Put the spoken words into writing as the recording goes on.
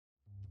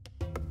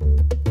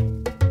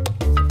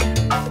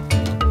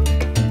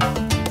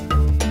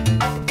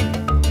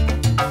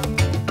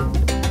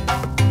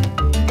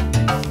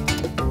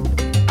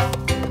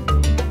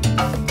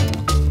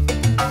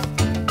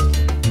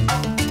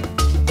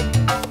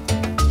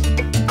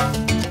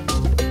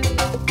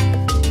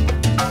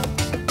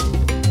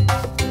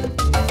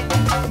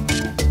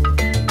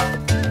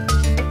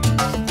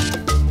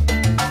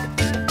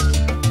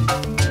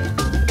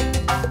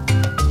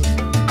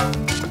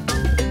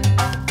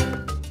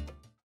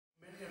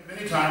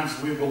Many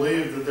times we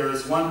believe that there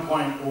is one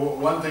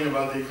thing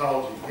about the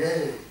ecology.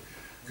 Yay,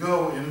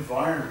 go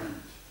environment.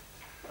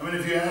 I mean,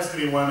 if you ask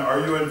anyone, are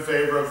you in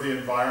favor of the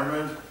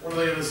environment? What are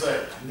they going to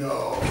say?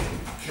 No,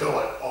 kill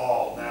it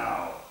all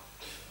now.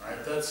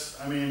 Right? That's,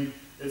 I mean,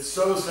 it's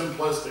so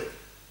simplistic.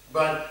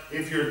 But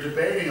if you're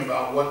debating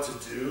about what to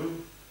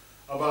do,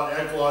 about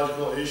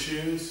ecological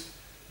issues,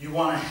 you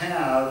want to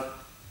have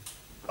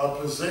a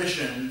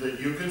position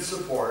that you can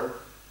support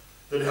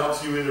that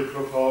helps you either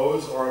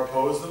propose or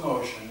oppose the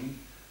motion,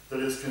 that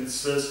is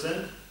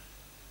consistent,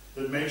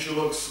 that makes you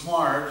look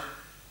smart,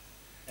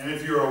 and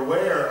if you're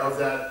aware of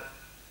that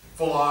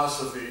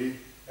philosophy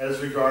as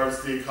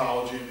regards the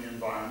ecology and the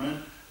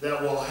environment,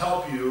 that will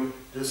help you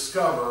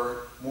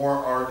discover more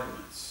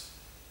arguments.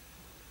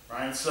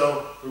 Right?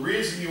 So the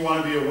reason you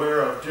want to be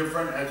aware of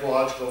different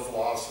ecological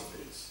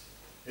philosophies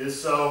is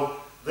so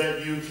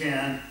that you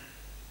can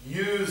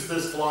use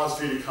this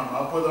philosophy to come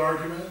up with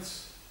arguments.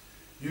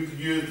 You can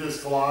use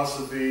this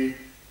philosophy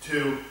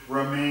to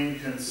remain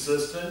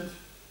consistent.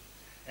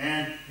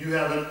 And you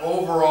have an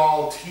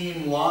overall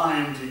team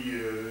line to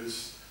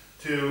use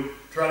to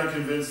try to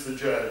convince the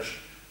judge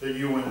that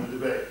you win the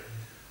debate.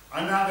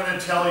 I'm not going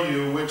to tell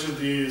you which of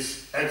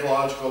these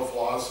ecological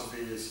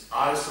philosophies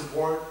I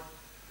support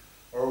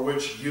or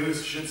which you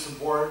should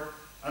support.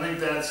 I think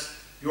that's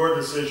your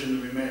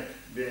decision to be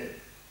made.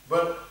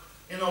 But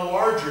in a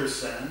larger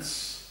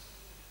sense,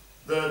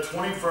 the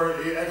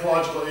 21st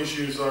ecological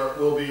issues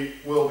will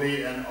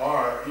be and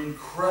are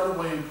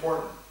incredibly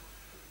important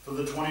for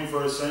the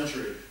 21st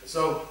century.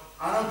 So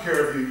I don't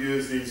care if you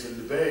use these in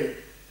debate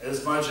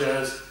as much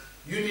as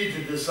you need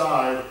to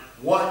decide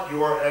what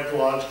your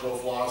ecological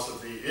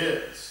philosophy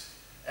is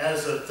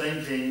as a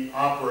thinking,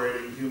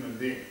 operating human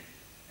being,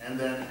 and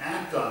then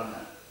act on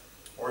that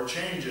or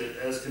change it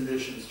as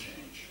conditions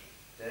change.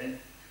 Okay?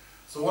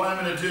 So what I'm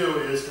going to do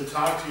is to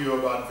talk to you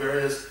about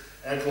various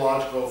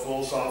ecological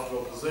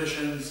philosophical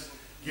positions,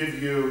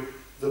 give you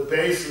the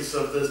basis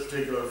of this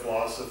particular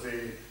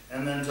philosophy,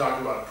 and then talk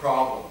about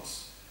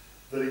problems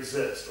that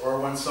exist,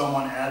 or when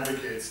someone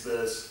advocates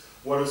this,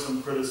 what are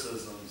some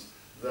criticisms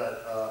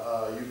that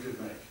you could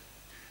make.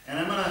 And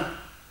I'm going to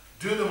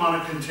do them on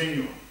a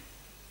continuum,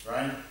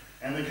 right?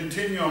 And the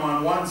continuum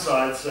on one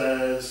side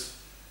says,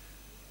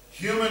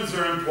 humans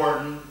are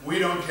important, we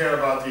don't care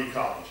about the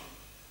ecology.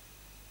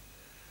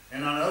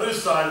 And on the other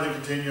side of the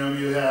continuum,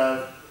 you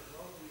have,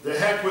 the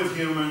heck with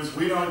humans,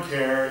 we don't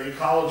care,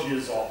 ecology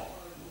is all.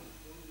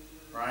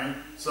 Right?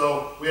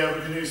 So we have a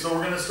continuum. So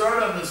we're going to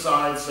start on the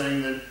side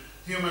saying that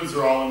humans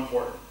are all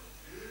important.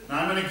 Now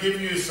I'm going to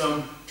give you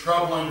some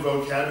troubling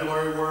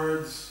vocabulary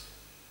words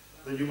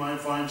that you might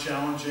find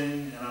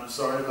challenging, and I'm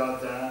sorry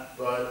about that,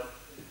 but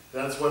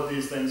that's what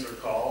these things are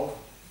called.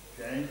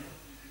 Okay?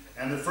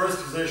 And the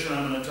first position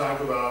I'm going to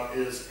talk about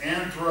is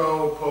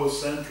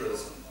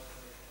anthropocentrism.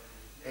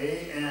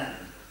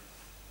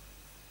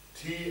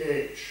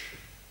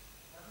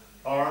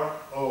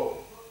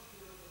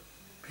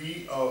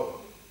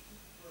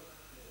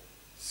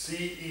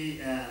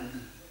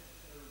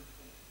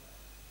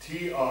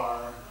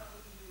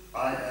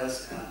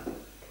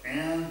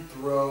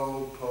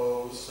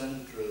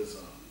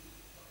 Anthropocentrism.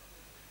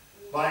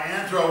 By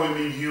anthro we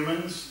mean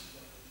humans.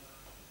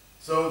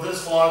 So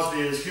this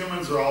philosophy is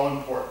humans are all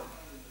important.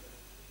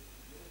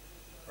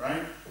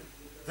 Right?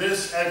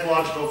 This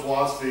ecological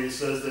philosophy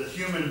says that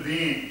human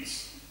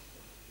beings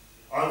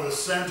are the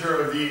center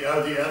of the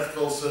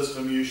ethical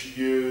system you should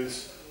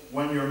use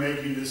when you're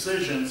making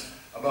decisions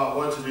about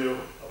what to do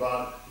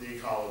about the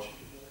ecology.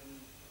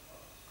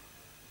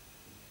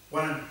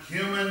 When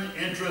human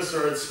interests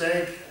are at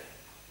stake,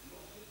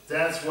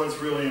 that's what's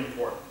really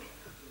important.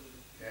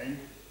 Okay?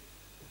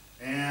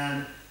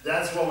 And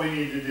that's what we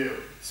need to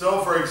do.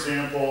 So, for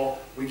example,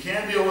 we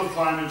can't deal with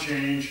climate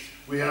change,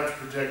 we have to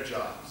protect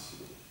jobs.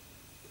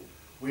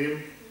 We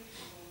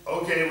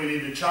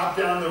need to chop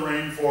down the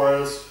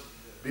rainforest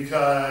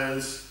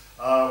because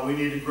we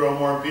need to grow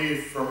more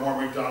beef for more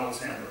McDonald's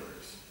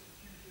hamburgers.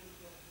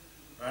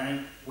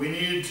 Right? We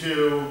need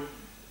to,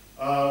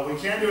 we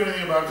can't do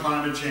anything about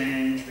climate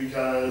change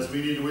because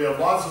we have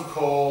lots of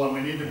coal and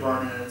we need to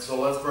burn it, so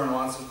let's burn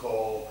lots of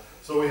coal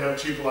so we have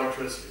cheap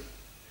electricity.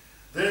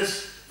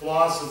 This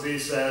philosophy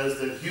says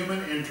that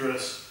human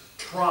interests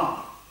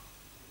trump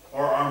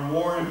or are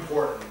more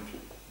important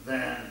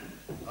than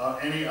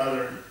any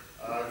other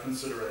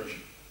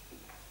consideration.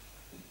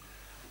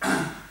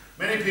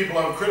 Many people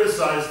have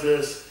criticized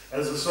this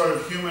as a sort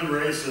of human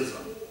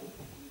racism,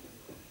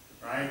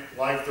 right?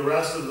 Like the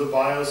rest of the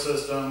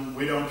biosystem,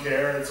 we don't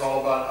care, it's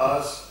all about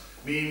us,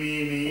 me,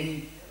 me,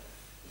 me.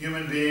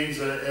 Human beings,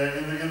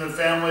 in the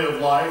family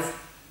of life,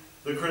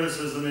 the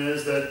criticism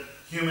is that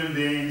human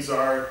beings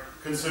are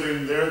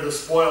considering they're the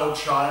spoiled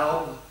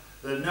child,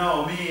 that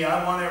no, me,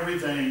 I want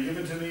everything, give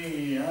it to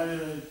me,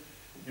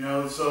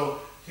 so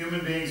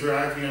human beings are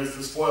acting as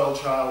the spoiled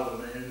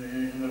child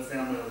in the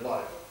family of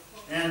life.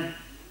 And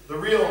the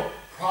real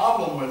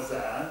problem with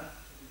that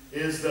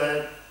is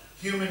that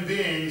human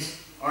beings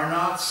are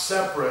not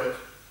separate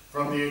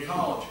from the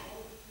ecology.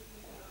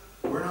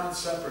 We're not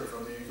separate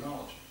from the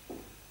ecology.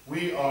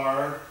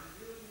 at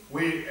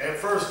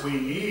first we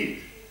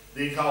need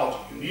the ecology.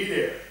 You need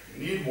air,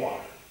 you need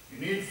water,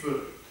 you need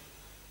food,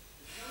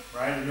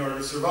 right, in order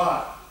to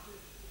survive.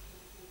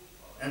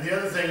 And the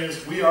other thing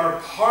is we are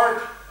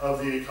part of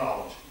the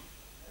ecology.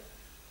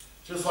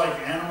 Just like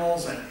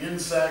animals and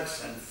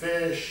insects and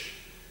fish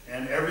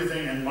and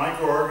everything and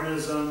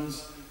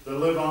microorganisms that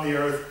live on the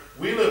earth,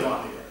 we live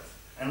on the earth.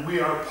 And we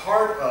are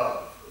part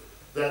of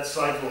that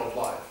cycle of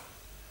life.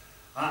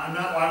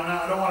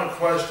 I don't want to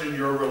question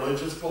your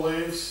religious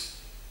beliefs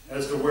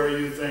as to where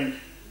you think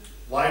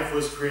life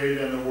was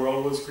created and the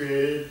world was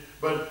created,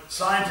 but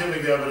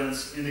scientific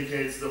evidence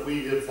indicates that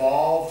we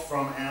evolved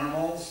from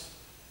animals,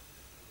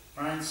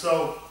 right?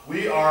 So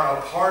we are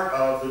a part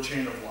of the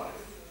chain of life.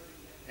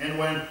 And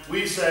when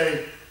we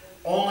say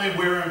only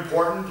we're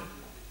important,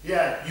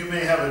 yeah, you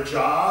may have a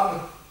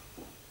job,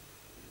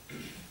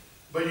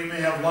 but you may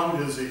have lung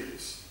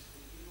disease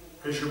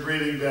because you're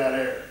breathing bad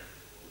air.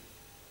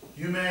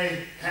 You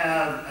may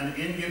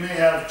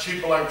have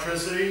cheap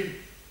electricity,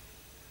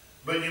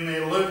 but you may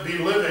be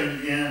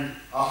living in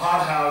a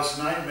hothouse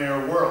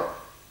nightmare world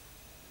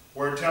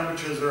where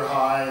temperatures are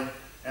high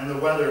and the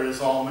weather is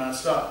all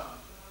messed up,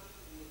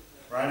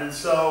 right? And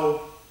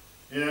so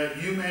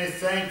you may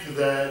think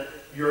that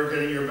you're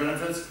getting your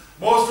benefits.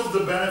 Most of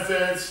the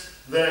benefits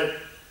that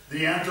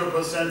the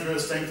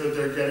anthropocentrists think that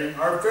they're getting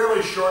are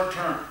fairly short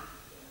term,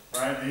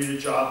 right? I need a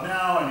job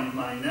now, I need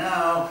money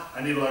now,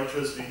 I need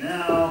electricity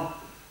now.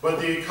 But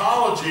the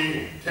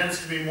ecology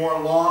tends to be more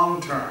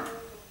long term,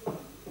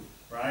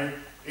 right?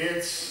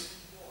 It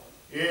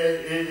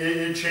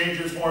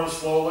changes more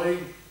slowly,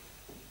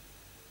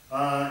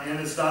 and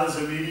it's not as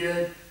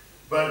immediate,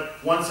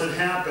 but once it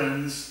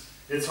happens,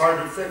 it's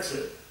hard to fix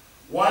it.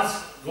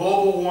 Once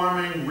global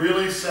warming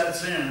really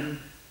sets in,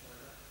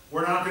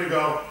 we're not going to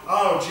go,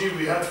 oh, gee,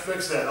 we have to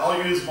fix that.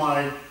 I'll use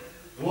my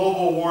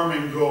global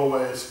warming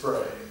go-away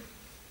spray.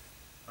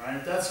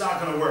 Right? That's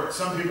not going to work.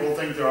 Some people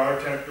think there are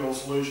technical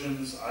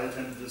solutions. I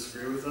tend to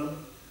disagree with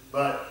them.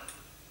 But,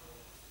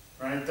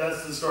 right,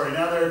 that's the story.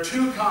 Now, there are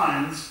two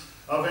kinds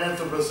of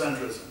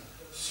anthropocentrism.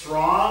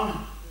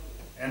 Strong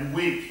and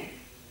weak.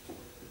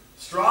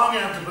 Strong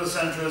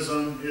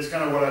anthropocentrism is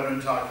kind of what I've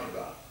been talking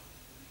about.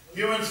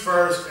 Humans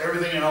first,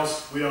 everything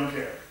else, we don't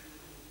care.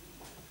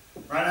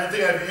 Right? And I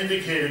think I've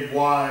indicated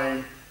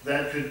why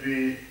that could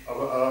be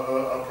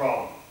a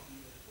problem.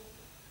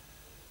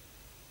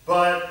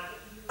 But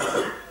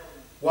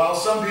while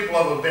some people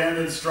have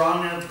abandoned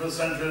strong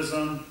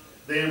anthropocentrism,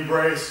 they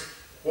embrace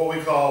what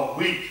we call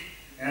weak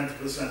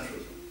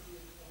anthropocentrism.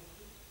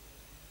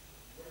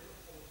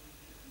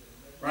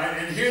 Right?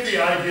 And here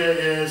the idea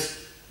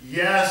is,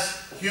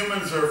 yes,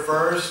 humans are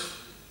first,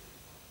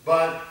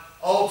 but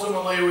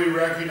ultimately we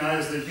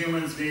recognize that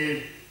humans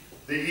need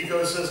the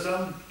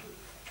ecosystem.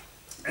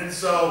 And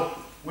so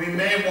we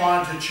may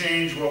want to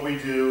change what we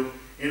do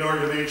in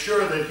order to make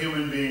sure that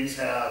human beings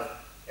have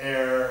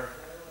air,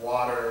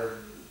 water,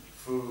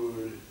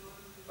 food,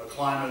 a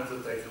climate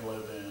that they can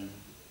live in,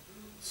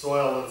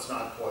 soil that's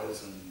not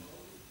poisoned,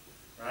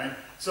 right?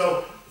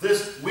 So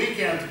this weak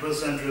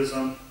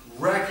anthropocentrism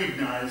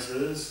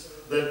recognizes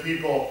that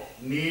people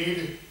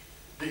need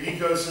the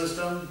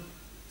ecosystem,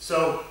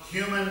 so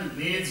human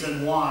needs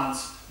and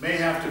wants may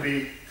have to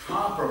be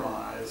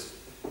compromised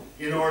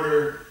in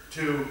order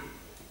to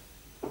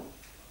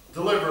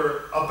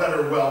deliver a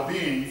better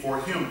well-being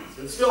for humans.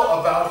 It's still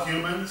about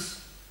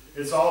humans,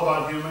 it's all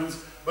about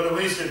humans, but at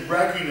least it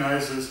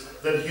recognizes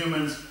that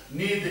humans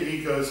need the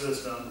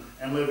ecosystem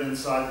and live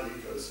inside the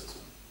ecosystem.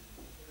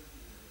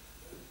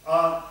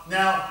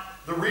 Now,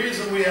 the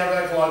reason we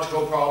have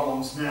ecological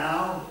problems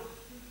now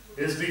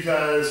is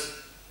because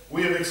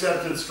we have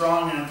accepted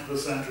strong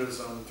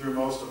anthropocentrism through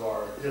most of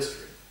our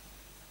history.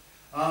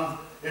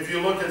 If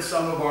you look at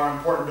some of our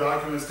important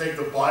documents, take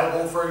the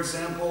Bible, for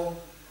example,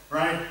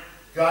 right?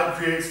 God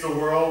creates the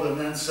world and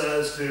then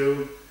says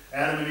to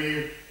Adam and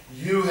Eve,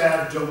 you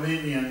have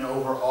dominion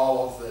over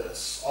all of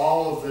this.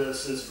 All of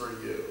this is for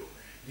you.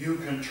 You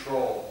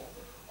control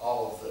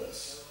all of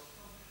this.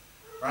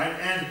 Right?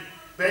 And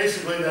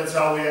basically that's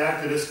how we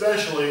acted,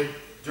 especially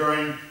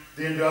during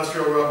the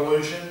Industrial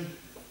Revolution,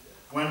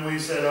 when we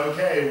said,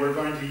 okay, we're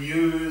going to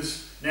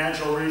use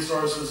natural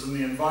resources in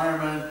the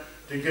environment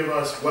to give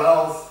us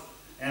wealth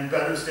and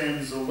better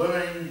standards of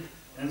living.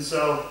 And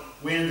so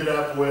we ended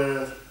up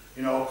with,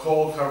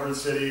 coal-covered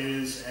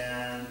cities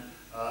and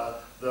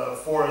the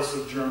forests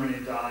of Germany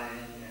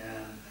dying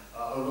and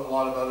a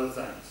lot of other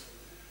things,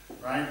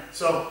 right?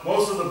 So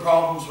most of the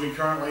problems we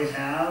currently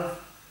have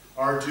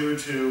are due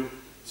to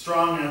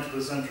strong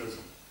anthropocentrism.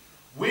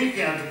 Weak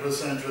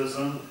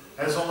anthropocentrism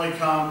has only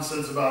come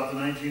since about the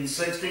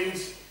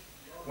 1960s,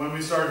 when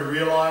we started to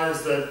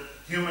realize that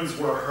humans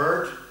were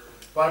hurt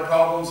by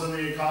problems in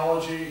the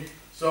ecology,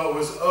 so it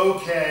was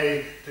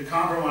okay to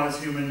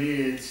compromise human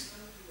needs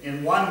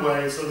in one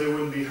way so they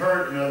wouldn't be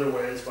hurt in other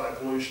ways by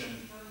pollution,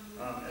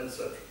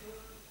 etc. Okay.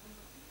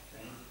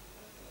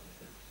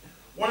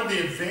 One of the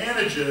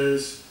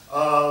advantages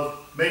of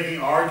making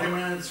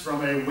arguments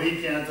from a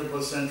weak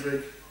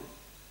anthropocentric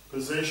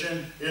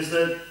position is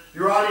that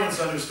your audience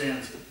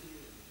understands it.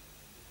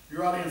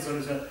 Your audience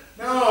understands.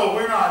 No,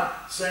 we're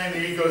not saying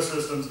the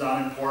ecosystem's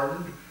not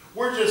important.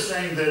 We're just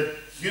saying that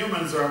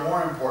humans are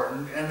more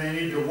important and they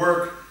need to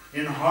work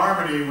in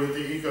harmony with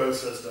the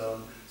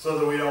ecosystem so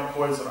that we don't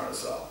poison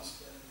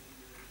ourselves.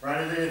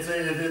 Right?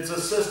 It's a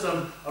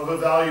system of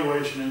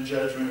evaluation and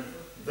judgment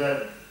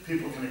that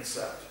people can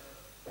accept,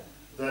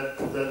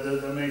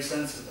 that makes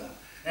sense to them.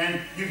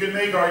 And you can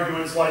make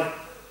arguments like,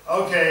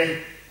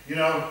 okay, you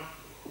know,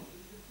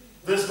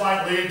 this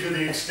might lead to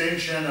the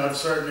extinction of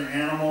certain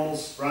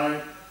animals,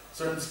 right?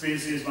 Certain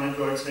species might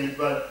go extinct,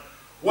 but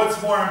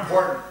what's more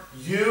important,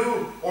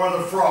 you or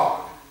the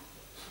frog?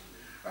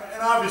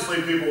 And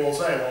obviously people will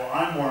say, well,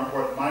 I'm more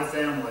important, my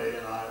family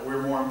and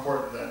we're more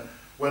important than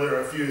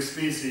whether a few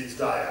species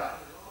die out,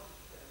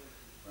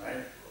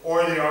 right?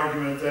 Or the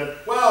argument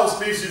that, well,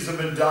 species have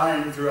been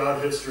dying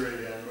throughout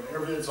history and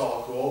it's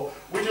all cool.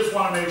 We just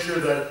want to make sure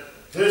that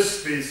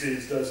this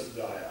species doesn't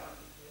die out,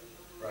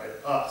 right?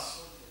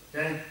 Us,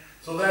 okay?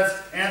 So that's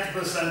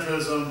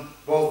anthropocentrism,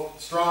 both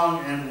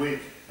strong and weak.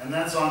 And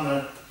that's on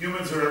the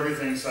humans are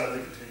everything side of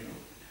the continuum.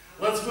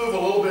 Let's move a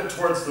little bit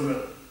towards the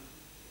middle.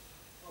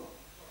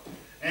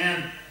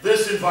 And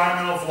this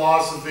environmental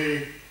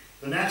philosophy,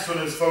 the next one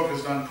is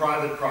focused on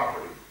private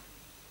property.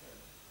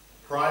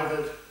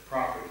 Private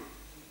property.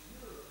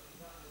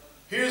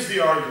 Here's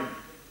the argument.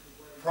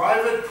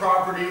 Private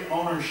property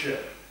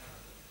ownership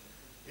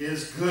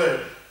is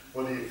good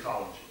for the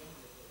ecology.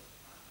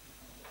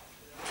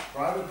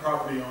 Private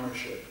property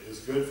ownership is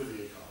good for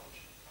the ecology.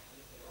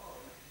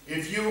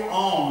 If you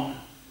own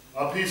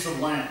a piece of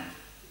land,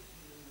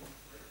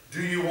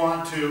 do you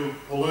want to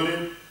pollute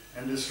it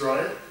and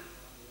destroy it?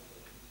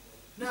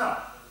 No.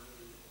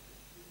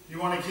 You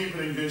want to keep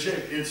it in good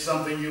shape. It's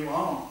something you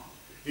own.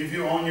 If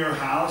you own your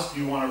house, do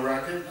you want to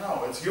wreck it?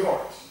 No, it's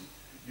yours.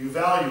 You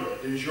value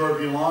it. It is your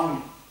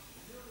belonging.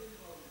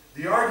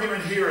 The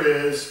argument here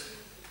is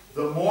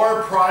the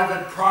more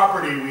private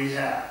property we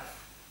have,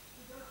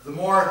 the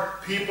more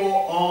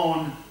people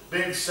own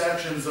big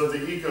sections of the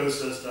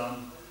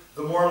ecosystem,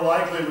 the more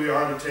likely we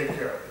are to take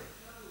care of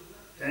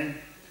it. Okay?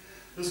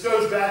 This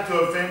goes back to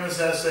a famous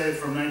essay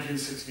from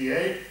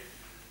 1968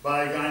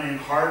 by a guy named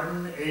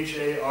Hardin,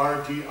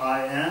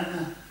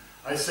 H-A-R-D-I-N.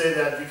 I say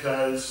that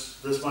because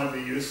this might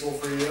be useful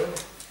for you.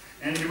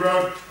 And he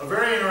wrote a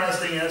very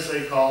interesting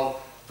essay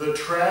called The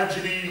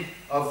Tragedy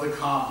of the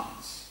Commons.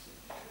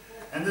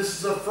 And this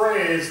is a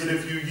phrase that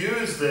if you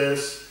use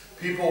this,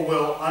 people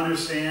will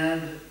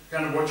understand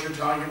kind of what you're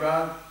talking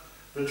about.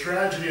 The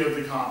tragedy of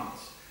the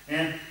commons.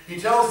 And he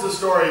tells the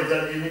story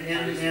that in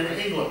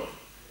England,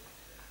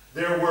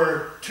 there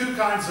were two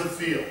kinds of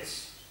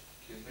fields.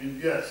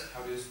 Yes?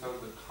 How do you spell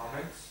the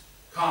commons?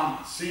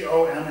 Commons.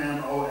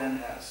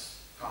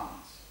 C-O-M-M-O-N-S.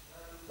 Commons.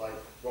 Like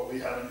what we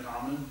have in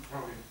common.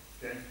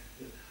 Okay?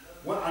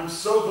 I'm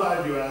so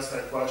glad you asked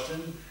that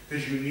question,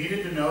 because you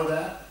needed to know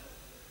that,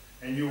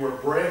 and you were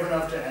brave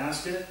enough to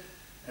ask it,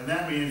 and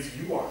that means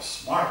you are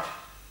smart.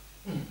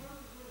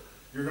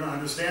 You're going to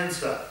understand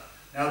stuff.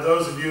 Now,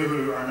 those of you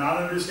who are not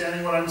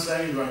understanding what I'm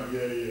saying, you're going,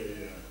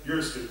 yeah,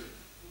 you're stupid.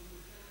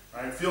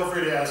 Right? Feel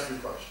free to ask your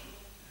question.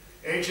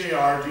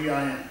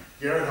 H-A-R-D-I-N,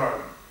 Garrett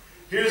Hardin.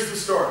 Here's the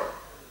story.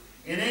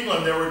 In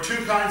England, there were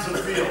two kinds of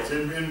fields,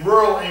 in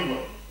rural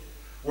England,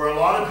 where a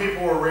lot of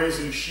people were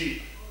raising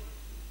sheep.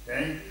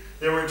 Okay?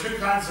 There were two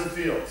kinds of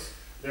fields.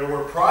 There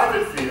were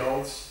private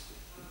fields,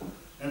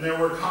 and there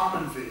were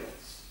common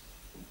fields.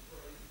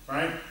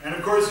 Right? And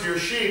of course, your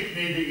sheep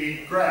need to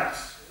eat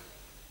grass.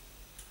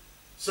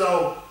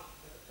 So,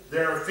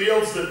 there are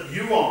fields that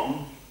you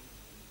own,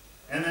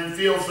 and then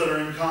fields that are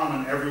in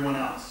common, everyone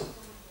else.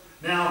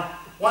 Now,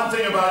 one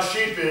thing about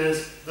sheep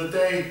is that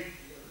they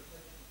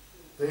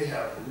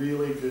have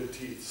really good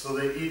teeth. So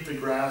they eat the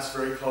grass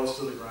very close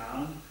to the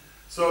ground.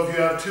 So if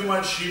you have too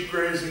much sheep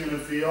grazing in a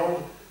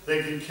field,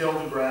 they can kill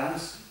the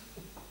grass.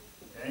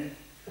 Okay?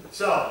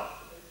 So,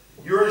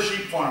 you're a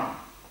sheep farmer.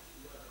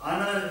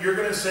 You're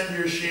going to send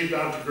your sheep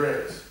out to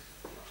graze.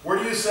 Where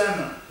do you send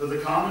them? To the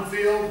common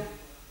field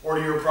or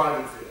to your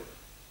private field?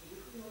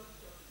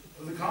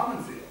 To the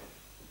common field.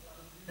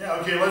 Yeah,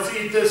 okay, let's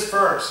eat this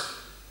first.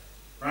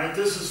 Right?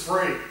 This is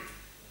free.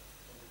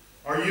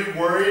 Are you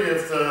worried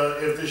if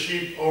the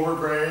sheep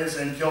overgraze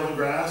and kill the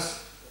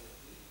grass?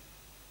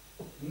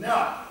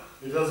 No,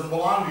 it doesn't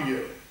belong to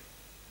you.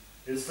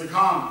 It's the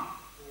common.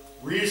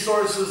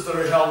 Resources that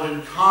are held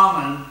in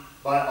common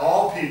by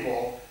all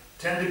people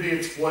tend to be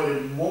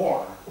exploited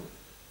more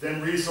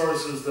than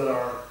resources that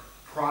are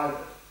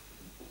private.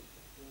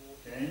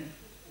 Okay?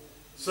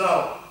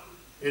 So,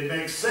 it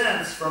makes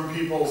sense from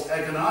people's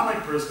economic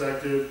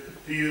perspective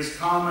to use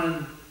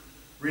common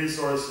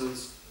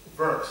resources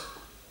first.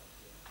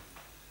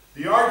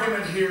 The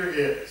argument here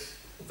is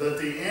that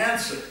the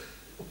answer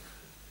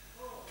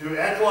to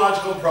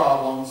ecological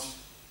problems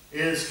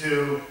is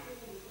to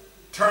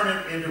turn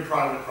it into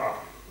private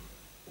property.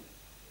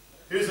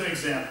 Here's an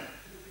example.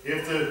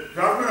 If the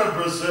government of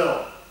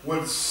Brazil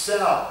would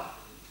sell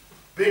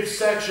big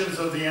sections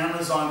of the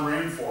Amazon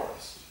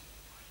rainforest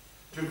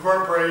to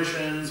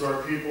corporations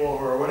or people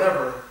or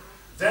whatever,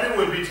 then it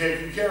would be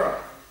taken care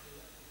of.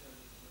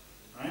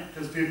 Right?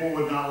 Because people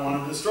would not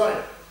want to destroy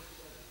it.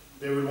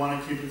 They would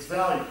want to keep its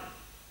value.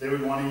 They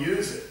would want to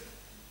use it.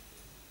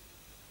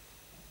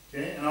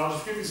 Okay? And I'll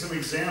just give you some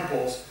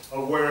examples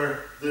of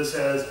where this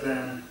has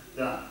been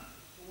done.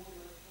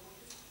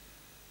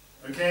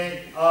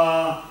 Okay?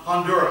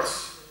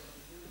 Honduras,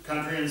 a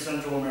country in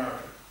Central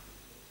America.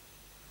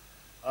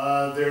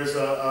 There's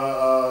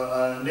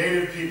a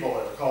native people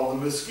there called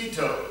the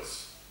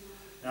mosquitoes.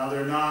 Now,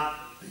 they're not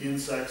the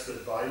insects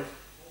that bite.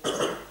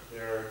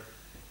 They're,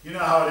 you know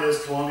how it is,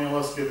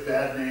 colonialists give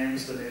bad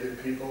names to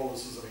native people.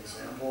 This is an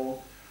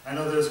example. I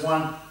know there's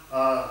one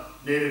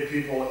native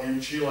people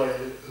in Chile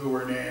who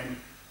were named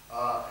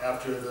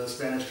after the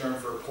Spanish term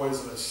for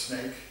poisonous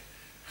snake.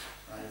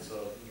 Right, so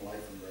you can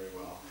like them very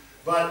well.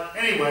 But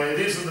anyway,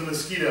 these are the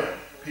mosquito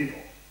people.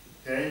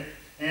 Okay?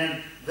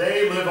 And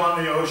they live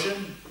on the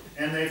ocean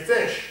and they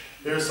fish.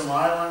 There's some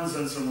islands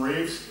and some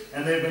reefs,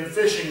 and they've been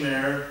fishing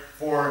there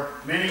for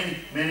many,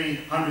 many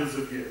hundreds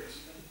of years.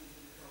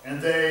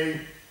 And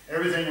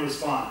everything was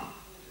fine.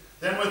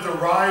 Then with the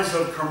rise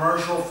of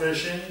commercial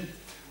fishing,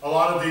 a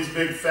lot of these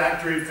big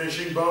factory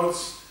fishing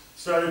boats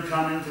started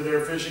coming to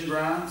their fishing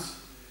grounds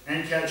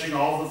and catching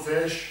all the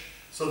fish.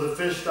 So the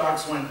fish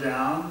stocks went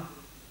down,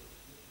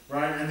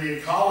 right? And the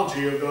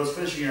ecology of those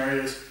fishing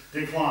areas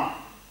declined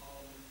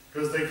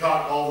because they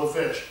caught all the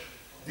fish.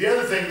 The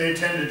other thing they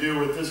tend to do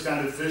with this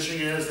kind of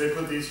fishing is they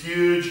put these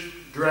huge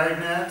drag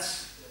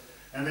nets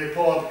and they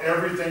pull up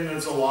everything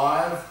that's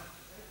alive,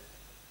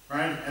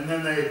 right? And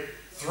then they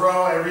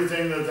throw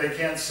everything that they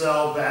can't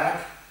sell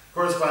back. Of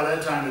course, by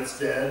that time it's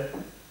dead,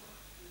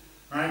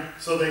 right?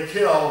 So they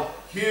kill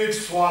huge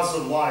swaths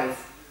of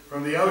life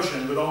from the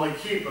ocean, but only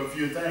keep a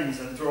few things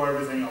and throw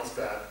everything else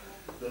back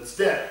that's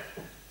dead.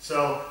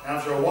 So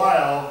after a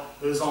while,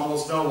 there's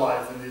almost no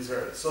life in these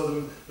areas.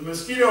 So the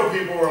mosquito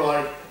people were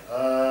like,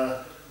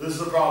 this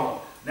is a problem.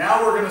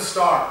 Now we're going to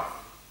starve,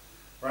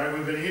 right?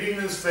 We've been eating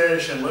this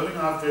fish and living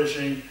off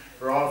fishing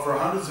for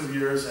hundreds of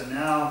years, and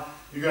now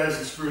you guys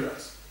have screwed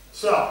us.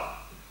 So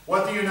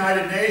what the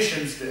United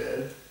Nations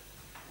did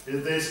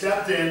is they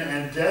stepped in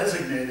and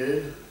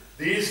designated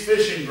these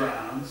fishing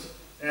grounds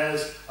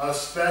as a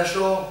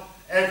special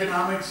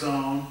economic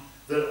zone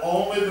that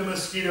only the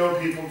mosquito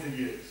people could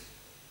use.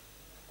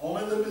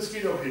 Only the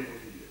mosquito people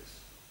could use.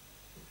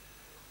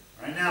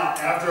 Right now,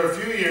 after a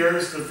few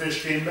years, the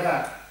fish came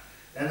back,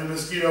 and the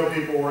mosquito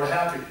people were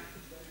happy.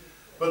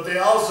 But they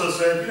also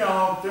said, you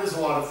know, there's a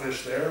lot of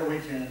fish there. We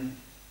can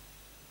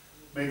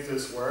make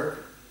this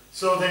work.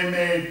 So they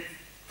made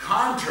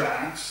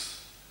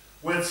contracts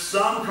with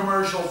some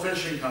commercial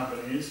fishing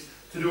companies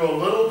to do a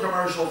little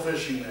commercial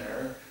fishing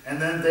there,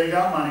 and then they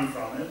got money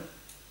from it.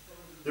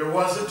 There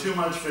wasn't too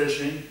much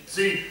fishing.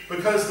 See,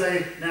 because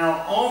they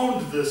now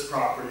owned this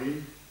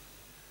property,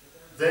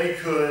 they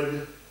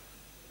could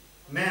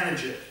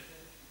manage it,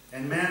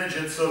 and manage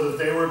it so that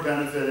they were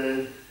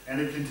benefited and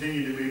it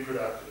continued to be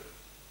productive.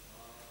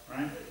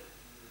 Right?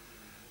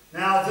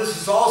 Now,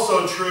 this is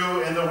also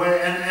true in the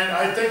way, and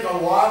I think a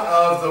lot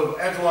of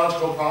the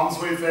ecological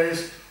problems we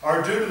face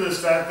are due to this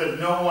fact that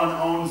no one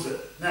owns it.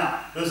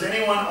 Now, does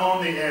anyone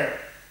own the air?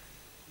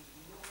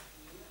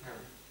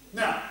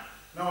 No,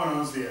 no one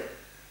owns the air.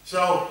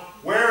 So,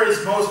 where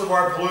is most of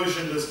our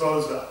pollution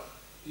disposed of?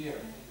 Yeah.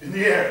 In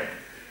the air,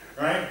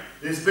 right?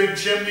 These big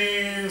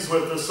chimneys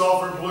with the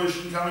sulfur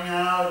pollution coming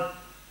out,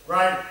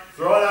 right?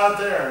 Throw it out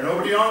there.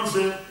 Nobody owns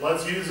it.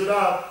 Let's use it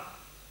up,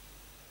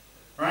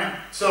 right?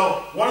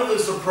 So, one of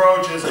this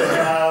approach is to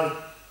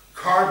have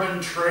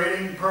carbon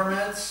trading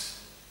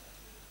permits,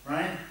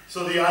 right?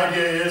 So the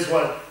idea is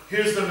what?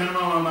 Here's the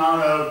minimum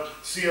amount of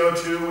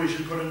CO2 we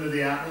should put into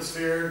the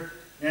atmosphere,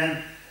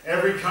 and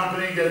every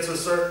company gets a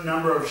certain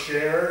number of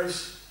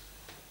shares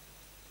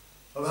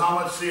of how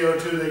much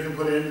CO2 they can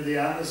put into the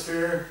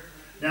atmosphere.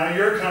 Now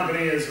your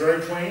company is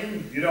very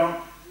clean. You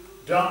don't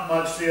dump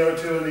much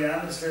CO2 in the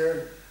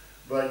atmosphere,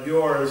 but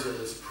yours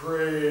is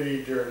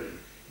pretty dirty.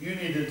 You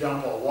need to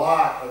dump a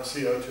lot of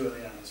CO2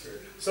 in the atmosphere.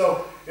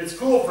 So it's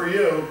cool for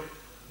you.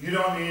 You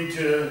don't need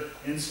to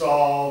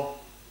install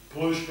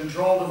pollution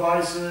control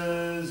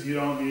devices. You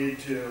don't need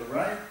to,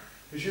 right?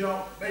 Because you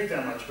don't make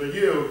that much. But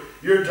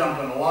you're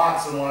dumping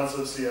lots and lots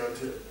of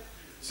CO2.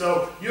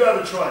 So you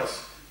have a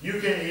choice. You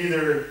can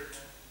either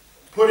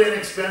put in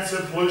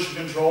expensive pollution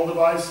control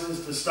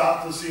devices to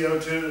stop the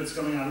CO2 that's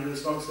coming out of your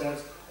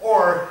smokestacks,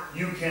 or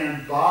you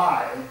can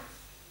buy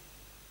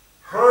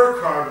her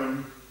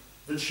carbon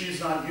that she's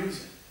not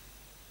using,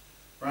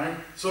 right?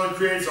 So it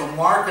creates a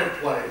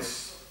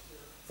marketplace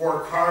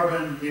for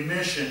carbon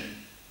emission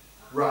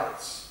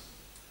rights,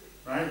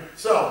 right?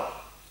 So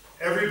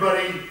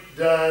everybody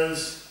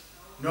does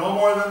no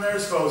more than they're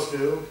supposed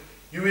to.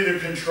 You either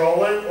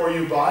control it or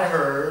you buy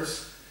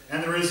hers,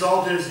 and the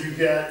result is you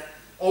get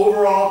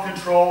overall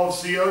control of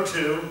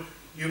CO2,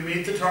 you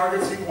meet the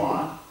targets you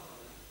want,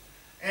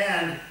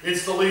 and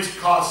it's the least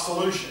cost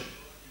solution.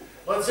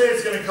 Let's say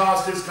it's going to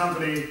cost his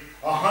company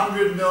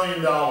 $100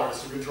 million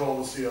to control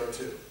the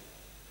CO2.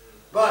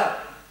 But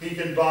he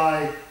can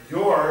buy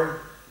your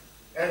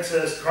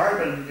excess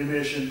carbon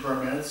emission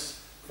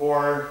permits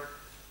for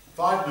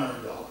 $5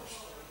 million.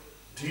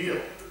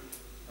 Deal,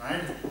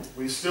 right?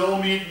 We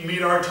still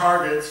meet our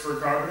targets for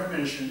carbon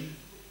emission,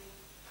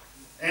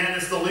 and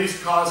it's the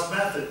least cost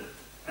method.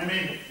 I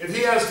mean, if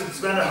he has to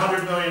spend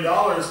 $100 million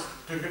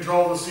to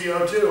control the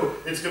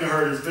CO2, it's going to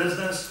hurt his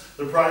business.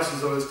 The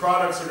prices of his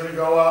products are going to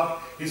go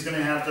up. He's going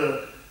to have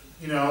to,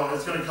 you know,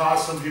 it's going to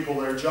cost some people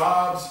their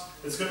jobs.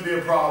 It's going to be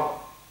a problem.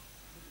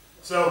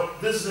 So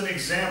this is an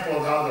example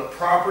of how the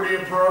property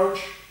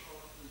approach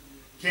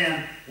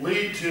can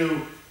lead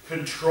to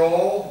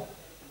control,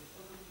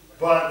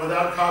 but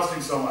without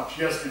costing so much.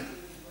 Yes, ma'am?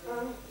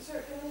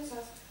 Sir, can I just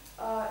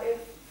ask, if,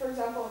 for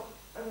example,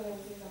 I'm going to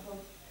use the example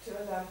two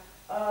of them,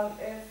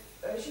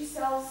 if she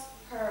sells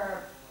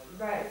her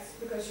rights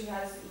because she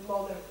has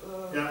low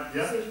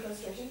CO2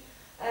 concentration,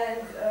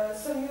 and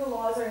some new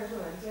laws are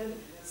implemented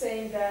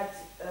saying that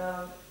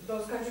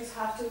those countries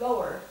have to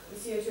lower the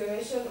CO2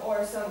 emission,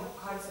 or some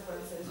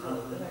consequences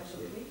will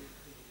eventually be.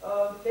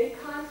 They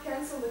can't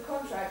cancel the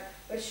contract,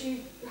 but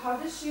how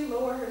does she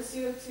lower her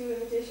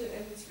CO2 emission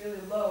if it's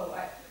really low?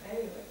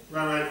 Anyway.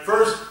 Right.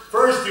 First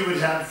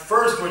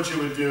what you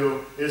would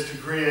do is to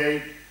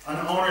create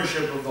an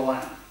ownership of the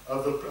land,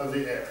 of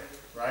the air,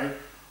 right?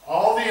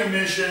 All the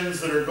emissions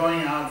that are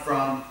going out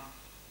from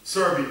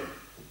Serbia,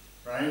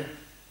 right,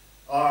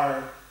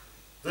 are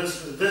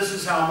this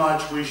is how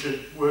much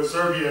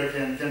Serbia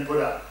can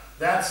put out.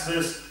 That's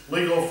this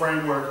legal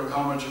framework of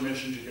how much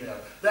emissions you can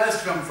have. That has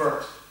to come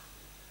first.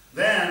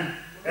 Then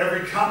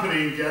every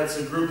company gets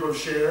a group of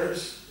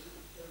shares,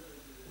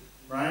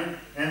 right?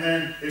 And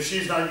then if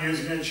she's not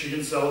using it, she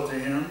can sell it to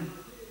him.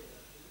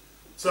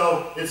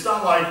 So it's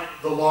not like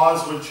the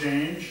laws would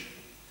change.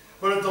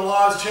 But if the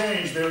laws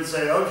change, they would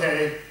say,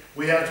 okay,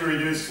 we have to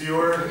reduce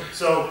fewer.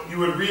 So you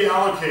would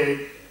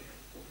reallocate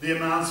the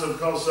amounts of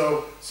coal,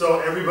 so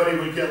everybody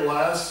would get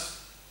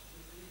less,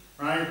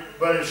 right?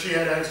 But if she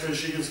had extra,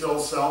 she could still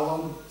sell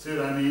them. See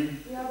what I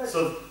mean? Yeah,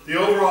 so the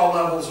overall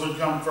levels would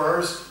come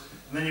first,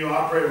 and then you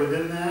operate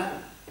within that.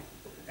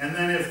 And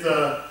then if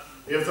the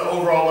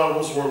overall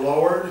levels were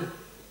lowered,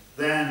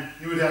 then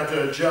you would have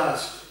to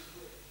adjust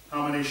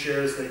how many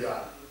shares they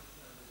got,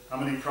 how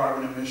many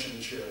carbon emission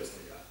shares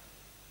they got.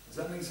 Does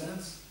that make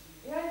sense?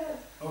 Yeah.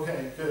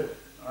 Okay, good.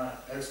 All right,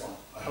 excellent.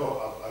 I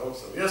hope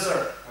so. Yes,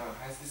 sir.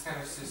 Has this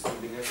kind of system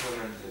been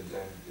implemented,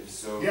 and if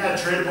so? Yeah,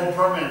 tradable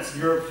permits.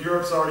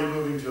 Europe's already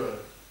moving to it.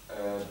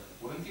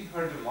 Wouldn't it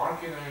hurt the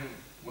market? I mean,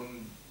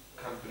 wouldn't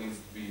companies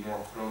be more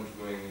prone to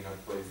going in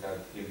a place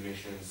that the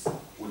emissions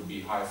would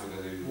be high, so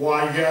that they would...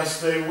 Why, yes,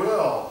 they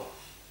will.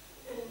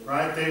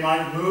 Right? They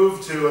might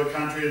move to a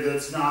country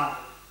that's not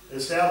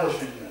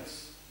establishing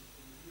this.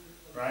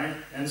 Right?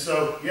 And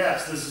so,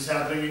 yes, this is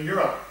happening in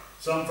Europe.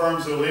 Some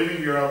firms are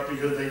leaving Europe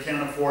because they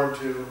can't afford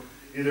to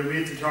either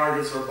meet the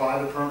targets or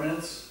buy the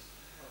permits,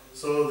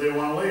 so they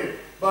want to leave.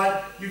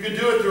 But you can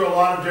do it through a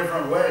lot of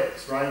different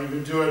ways, right? You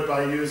can do it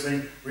by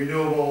using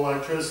renewable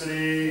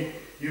electricity,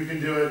 you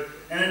can do it,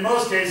 and in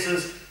most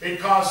cases,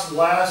 it costs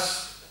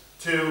less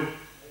to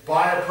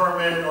buy a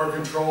permit or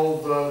control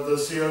the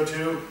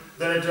CO2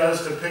 than it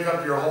does to pick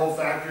up your whole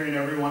factory and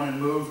everyone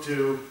and move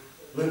to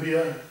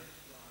Libya,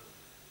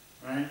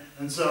 right?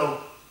 And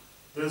so,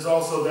 there's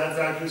also that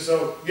factor.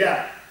 So,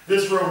 yeah,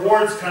 this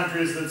rewards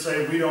countries that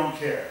say, we don't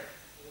care,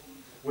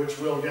 which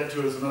we'll get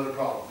to as another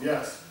problem.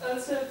 Yes?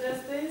 So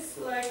does this,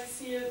 like,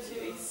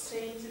 CO2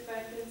 exchange, if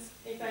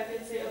I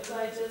can say,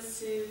 apply just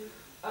to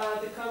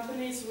the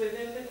companies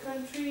within the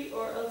country,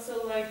 or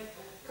also, like,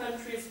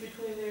 countries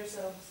between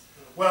themselves?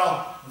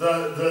 Well,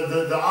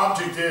 the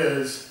object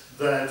is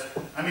that,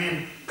 I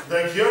mean,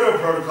 the Kyoto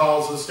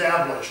Protocol's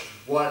established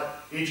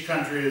what each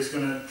country is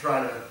going to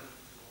try to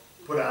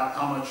put out,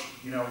 how much,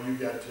 you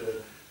get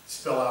to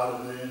spill out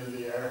into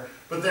the air.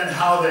 But then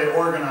how they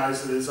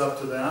organize it is up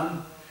to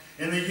them.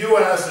 In the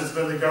U.S., it's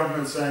been the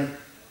government saying,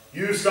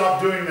 you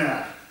stop doing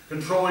that,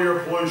 control your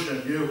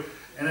pollution.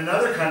 And in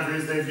other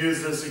countries, they've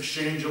used this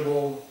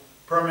exchangeable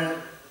permit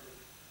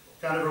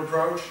kind of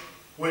approach,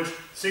 which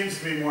seems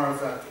to be more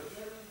effective.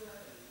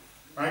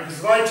 Right? Because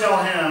if I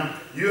tell him,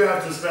 you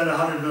have to spend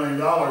 $100 million,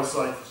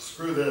 like,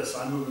 screw this,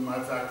 I'm moving my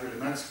factory to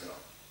Mexico.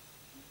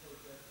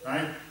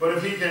 Right? But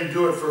if he can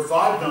do it for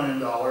 $5 million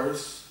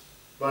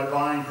by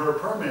buying her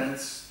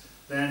permits,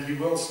 then he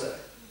will stay.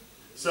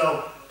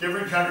 So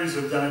different countries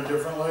have done it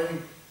differently,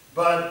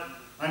 but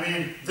I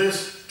mean,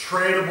 this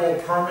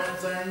tradable permit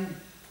thing,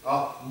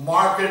 a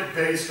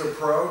market-based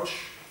approach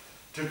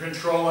to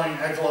controlling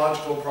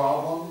ecological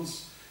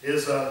problems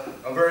is a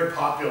very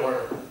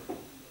popular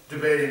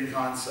debating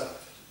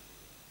concept.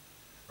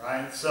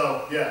 Right?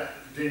 So, yeah,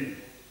 continue.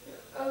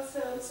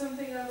 Also,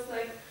 something else,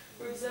 like,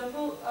 for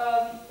example,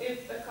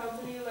 if a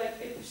company, like,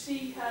 if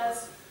she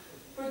has,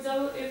 for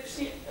example, if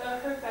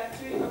her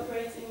factory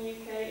operates in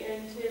UK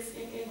and his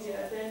in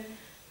India, then,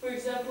 for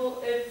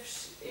example,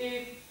 if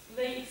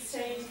they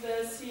exchange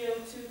the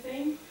CO2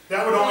 thing.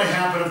 That would only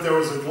happen if there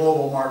was a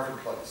global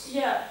marketplace.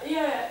 Yeah,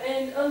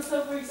 and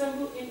also, for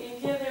example, in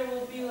India there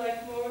will be,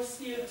 like, more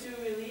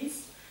CO2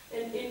 released,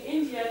 and in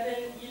India India,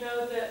 then you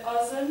know the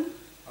ozone,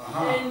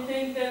 and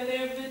think that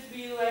there would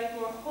be like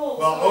more holes.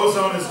 Well,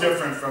 ozone is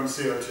different from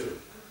CO2.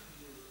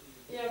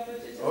 Yeah,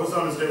 but it's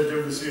Ozone is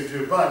different from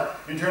CO2, but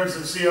in terms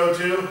of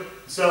CO2,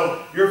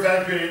 so your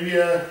factory in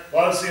India, a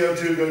lot of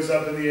CO2 goes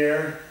up in the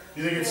air.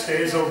 Do you think it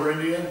stays over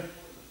India?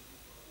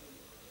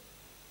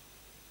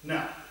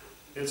 No.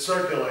 It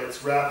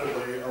circulates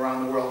rapidly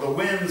around the world. The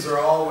winds are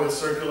always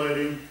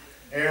circulating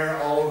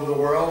air all over the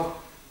world.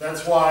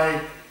 That's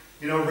why,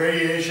 you know,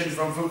 radiation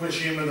from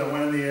Fukushima that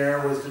went in the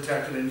air was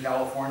detected in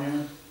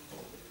California.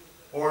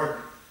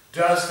 Or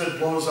dust that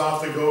blows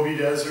off the Gobi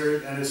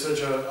Desert and is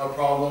such a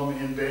problem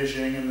in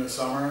Beijing in the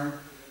summer.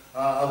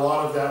 A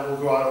lot of that will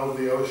go out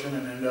over the ocean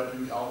and end up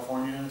in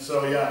California.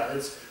 So yeah,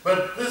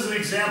 but this is an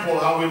example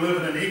of how we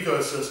live in an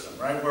ecosystem,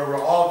 right? Where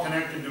we're all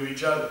connected to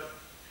each other,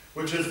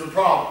 which is the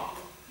problem.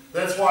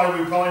 That's why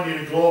we probably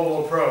need a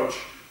global approach.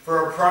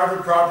 For a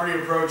private property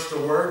approach to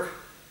work,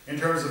 in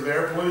terms of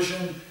air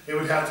pollution, it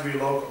would have to be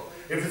local.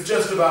 If it's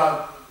just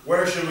about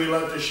where should we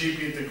let the sheep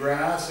eat the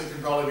grass, it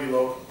can probably be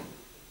local,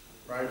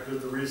 right?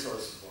 Because the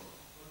resource is local.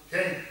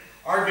 Okay,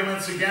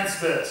 arguments against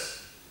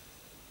this.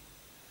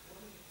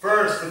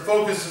 First, the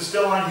focus is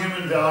still on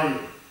human value,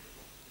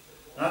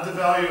 not the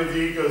value of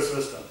the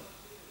ecosystem.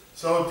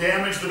 So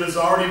damage that has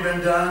already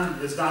been done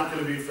is not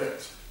going to be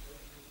fixed.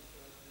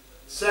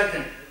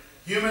 Second,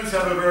 humans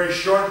have a very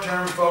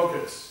short-term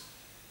focus.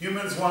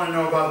 Humans want to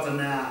know about the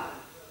now.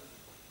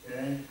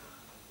 Okay?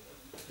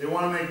 They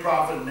want to make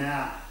profit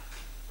now.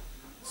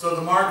 So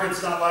the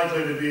market's not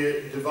likely to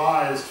be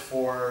devised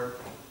for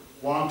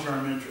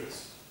long-term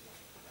interests.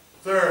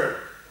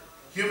 Third,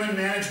 human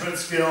management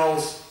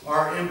skills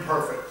are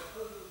imperfect.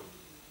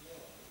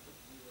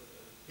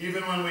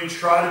 Even when we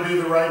try to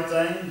do the right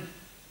thing,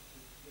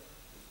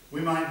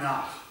 we might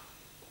not.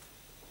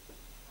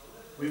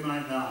 We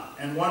might not.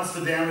 And once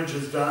the damage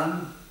is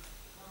done,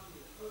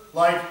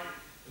 like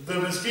the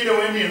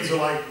Mosquito Indians are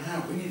like,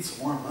 man, we need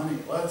some more money.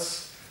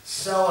 Let's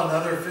sell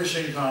another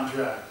fishing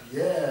contract.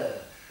 Yeah.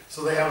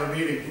 So they have a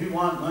meeting. We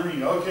want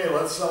money. Okay,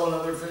 let's sell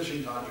another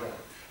fishing contract.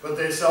 But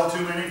they sell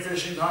too many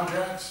fishing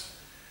contracts,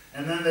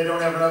 and then they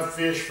don't have enough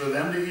fish for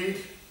them to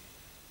eat.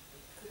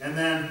 And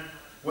then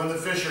when the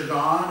fish are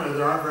gone, or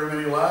there aren't very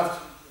many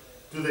left,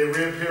 do they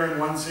reappear in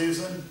one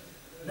season?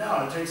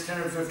 No, it takes 10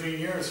 or 15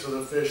 years for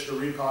the fish to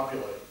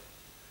repopulate,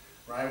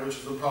 right? Which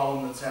is the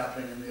problem that's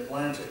happening in the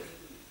Atlantic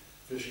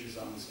fishing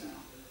zones now.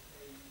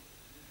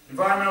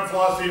 Environmental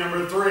philosophy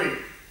number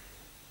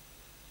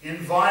 3,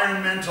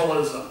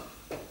 environmentalism.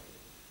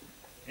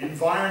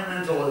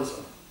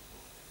 Environmentalism.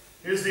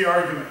 Here's the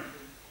argument.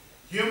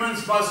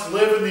 Humans must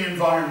live in the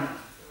environment.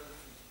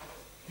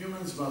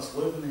 Humans must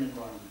live in the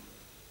environment.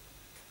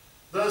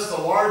 Thus,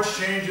 the large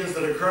changes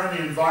that occur in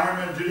the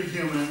environment due to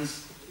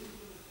humans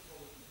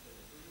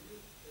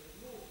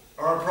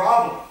are a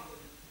problem.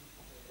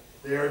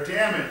 They are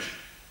damage.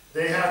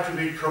 They have to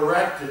be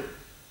corrected.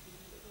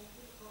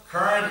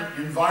 Current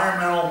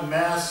environmental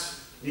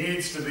mess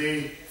needs to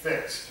be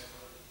fixed.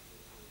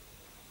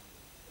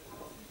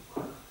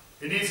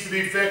 It needs to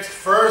be fixed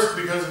first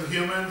because of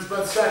humans,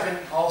 but second,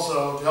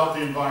 also to help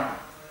the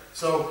environment.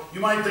 So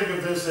you might think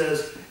of this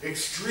as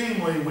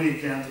extremely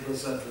weak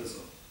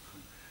anthropocentrism,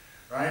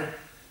 right?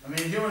 I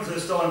mean, humans are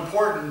still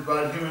important,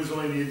 but humans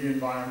really need the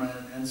environment.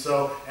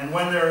 And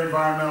when there are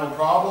environmental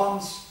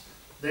problems,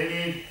 they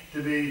need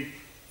to be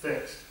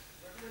fixed.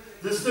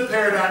 This is the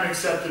paradigm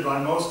accepted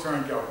by most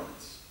current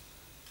governments.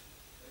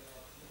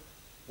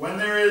 When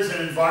there is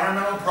an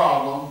environmental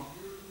problem,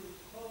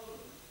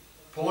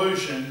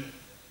 pollution,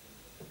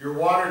 your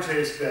water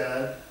tastes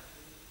bad,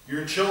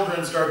 your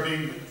children start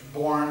being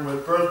born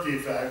with birth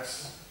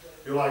defects,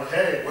 you're like,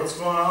 hey, what's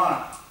going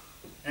on?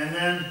 And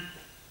then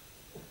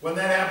when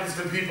that happens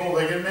to people,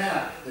 they get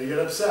mad, they get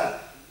upset.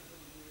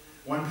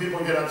 When people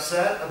get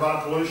upset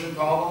about pollution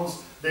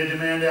problems, they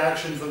demand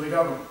action from the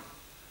government.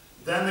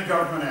 Then the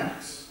government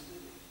acts.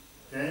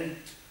 Okay?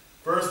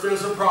 First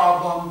there's a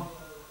problem,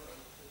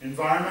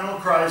 environmental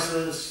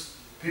crisis,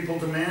 people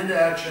demand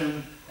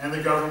action, and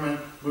the government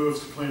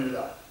moves to clean it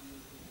up.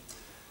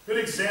 A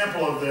good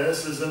example of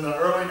this is in the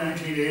early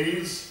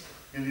 1980s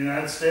in the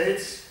United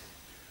States.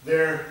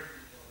 There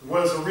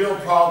was a real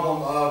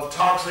problem of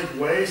toxic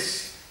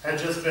waste had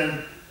just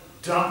been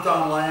dumped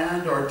on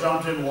land or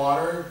dumped in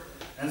water.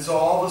 And so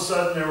all of a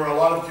sudden there were a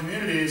lot of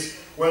communities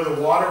where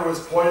the water was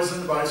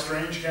poisoned by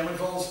strange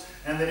chemicals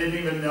and they didn't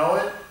even know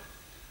it.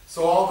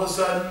 So all of a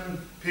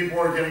sudden people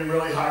were getting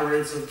really high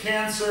rates of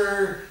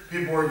cancer,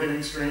 people were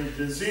getting strange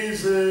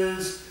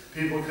diseases,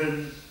 people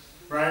couldn't,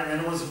 right?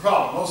 And it was a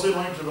problem, mostly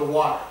linked to the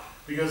water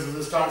because of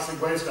this toxic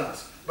waste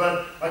dumps.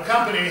 But a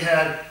company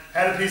had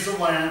a piece of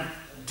land,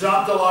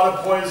 dumped a lot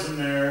of poison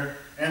there,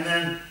 and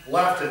then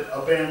left it,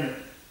 abandoned it.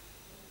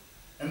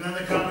 And then the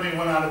company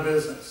went out of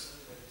business.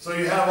 So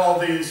you have all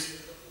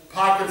these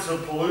pockets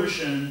of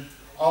pollution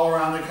all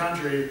around the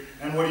country,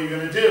 and what are you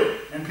going to do?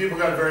 And people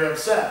got very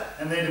upset,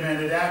 and they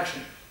demanded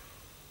action.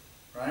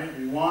 Right?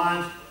 We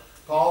want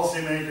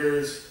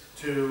policymakers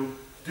to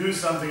do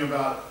something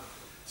about it.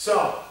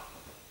 So,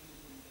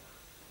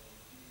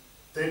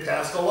 they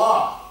passed a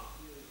law,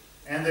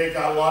 and they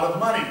got a lot of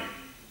money,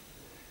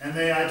 and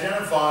they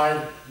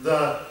identified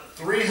the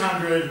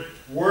 300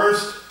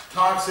 worst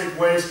toxic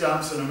waste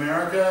dumps in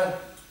America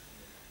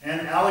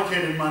and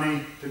allocated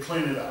money to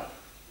clean it up.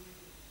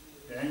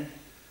 Okay?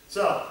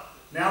 So,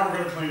 now we're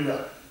going to clean it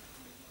up.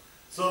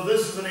 So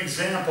this is an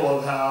example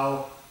of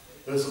how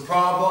there's a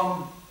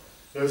problem,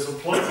 there's a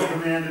political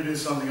demand to do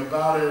something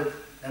about it,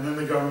 and then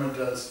the government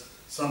does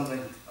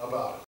something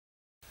about it.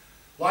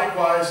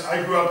 Likewise,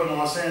 I grew up in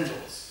Los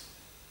Angeles.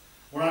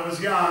 When I was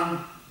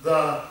young,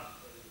 the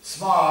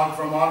smog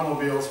from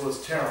automobiles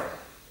was terrible.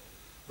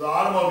 The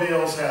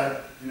automobiles had,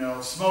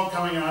 smoke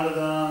coming out of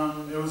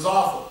them. It was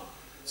awful.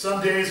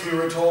 Some days we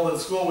were told at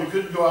school we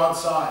couldn't go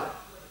outside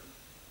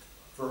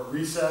for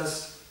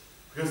recess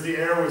because the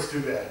air was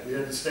too bad. We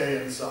had to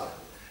stay inside.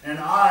 And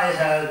I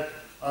had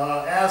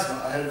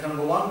asthma. I had kind of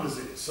a lung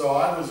disease, so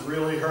I was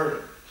really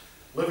hurting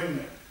living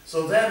there.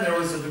 So then there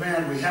was a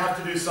demand, we have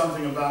to do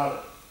something about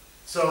it.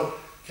 So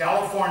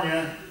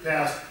California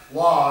passed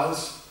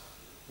laws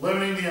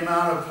limiting the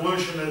amount of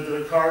pollution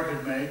that a car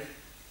could make,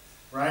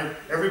 right?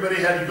 Everybody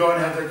had to go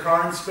and have their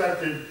car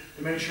inspected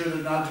to make sure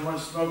that not too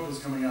much smoke was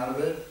coming out of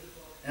it.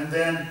 And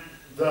then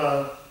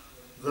the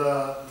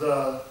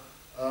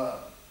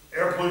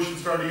air pollution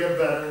started to get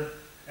better,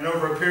 and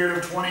over a period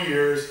of 20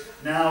 years,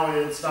 now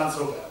it's not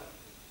so bad.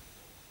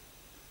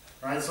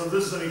 Right? So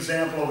this is an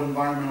example of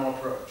environmental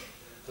approach.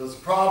 There's a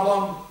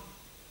problem,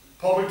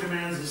 public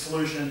demands a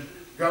solution,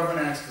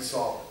 government acts to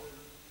solve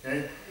it.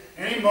 Okay?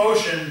 Any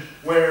motion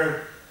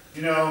where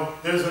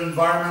there's an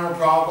environmental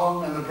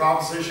problem and the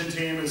proposition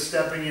team is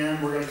stepping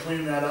in, we're going to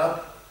clean that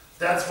up,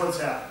 that's what's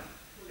happening.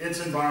 It's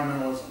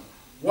environmentalism.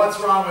 What's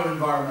wrong with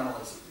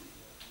environmentalism?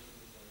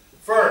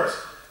 First,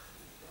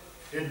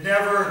 it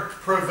never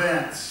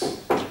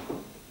prevents.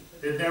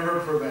 It never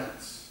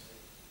prevents.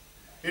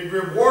 It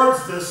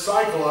rewards this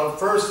cycle of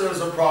first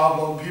there's a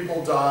problem,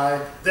 people die,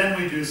 then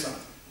we do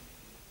something.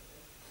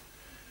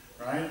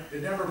 Right?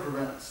 It never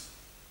prevents.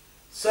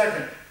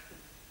 Second,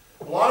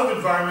 a lot of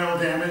environmental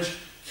damage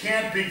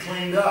can't be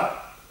cleaned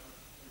up.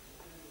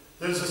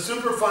 There's a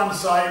Superfund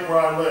site where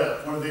I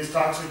live, one of these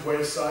toxic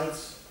waste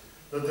sites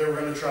that they were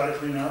going to try to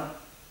clean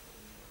up,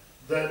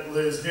 that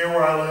is near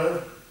where I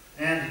live,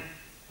 and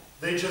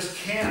they just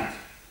can't.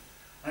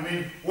 I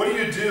mean, what do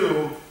you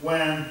do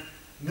when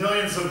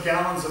millions of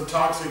gallons of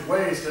toxic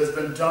waste has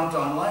been dumped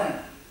on land?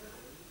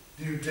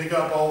 Do you dig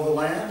up all the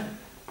land?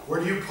 Where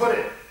do you put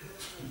it?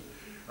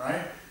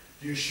 Right?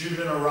 Do you shoot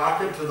in a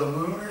rocket to the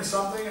moon or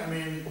something? I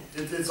mean,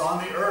 it's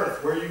on the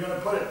earth. Where are you going to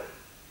put it?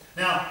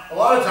 Now, a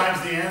lot of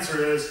times the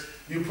answer is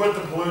you put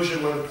the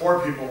pollution where the poor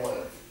people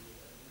live.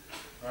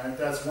 Right?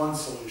 That's one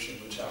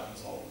solution which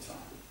happens all the time.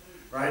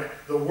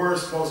 Right? The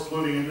worst, most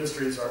polluting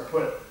industries are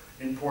put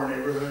in poor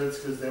neighborhoods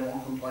because they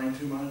won't complain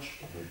too much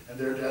and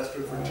they're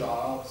desperate for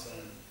jobs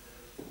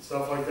and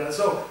stuff like that.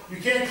 So you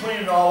can't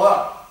clean it all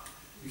up.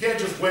 You can't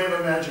just wave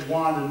a magic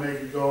wand and make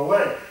it go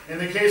away. In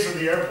the case of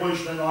the air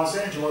pollution in Los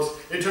Angeles,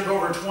 it took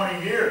over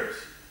 20 years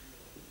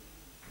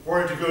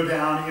for it to go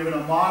down even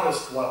a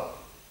modest level,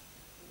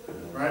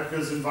 right?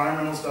 Because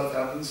environmental stuff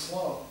happens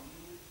slow.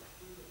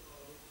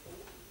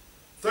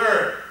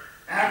 Third,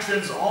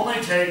 actions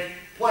only take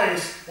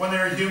place when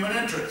there are human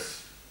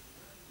interests.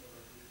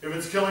 If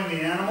it's killing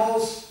the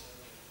animals,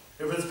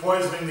 if it's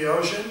poisoning the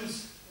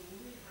oceans,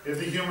 if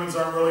the humans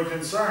aren't really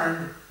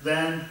concerned,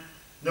 then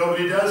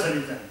nobody does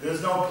anything.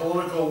 There's no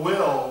political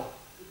will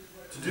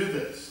to do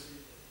this.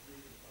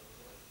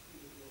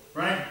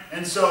 Right?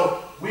 And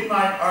so we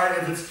might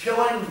argue if it's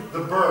killing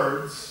the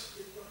birds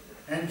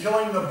and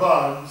killing the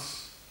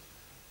bugs,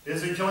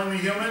 is it killing the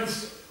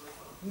humans?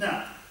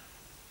 No.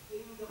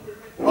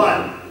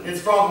 But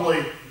it's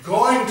probably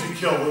going to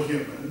kill the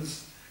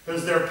humans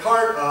because they're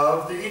part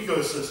of the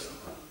ecosystem.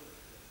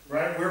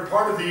 Right? We're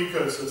part of the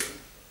ecosystem.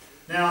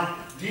 Now,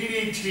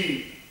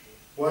 DDT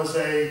was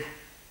a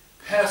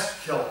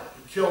pest killer.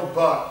 It killed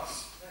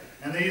bugs.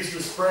 And they used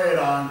to spray it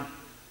on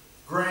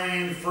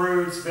grain,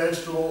 fruits,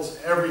 vegetables,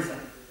 everything.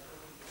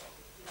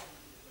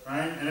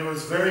 Right? And it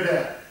was very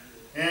bad.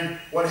 And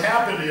what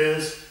happened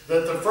is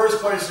that the first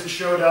place it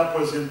showed up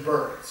was in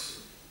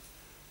birds.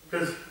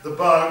 Because the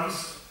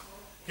bugs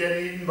get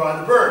eaten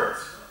by the birds.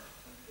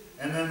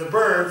 And then the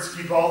birds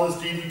keep all this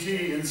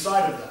DDT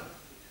inside of them.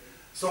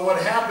 So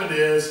what happened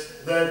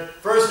is that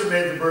first it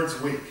made the birds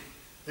weak.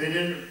 They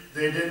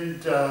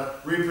didn't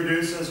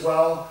reproduce as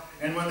well.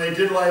 And when they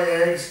did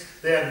lay eggs,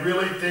 they had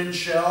really thin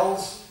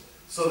shells,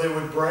 so they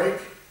would break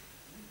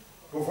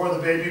before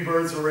the baby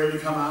birds were ready to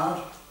come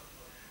out.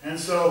 And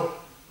so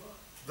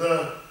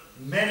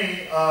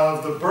many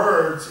of the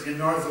birds in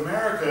North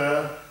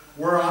America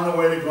were on the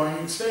way to going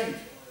extinct.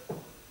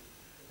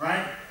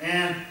 Right?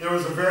 And there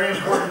was a very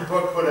important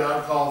book put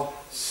out called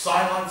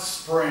Silent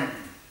Spring.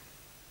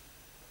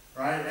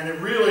 Right? And it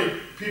really,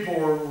 people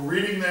were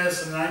reading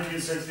this in the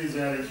 1960s and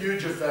had a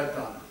huge effect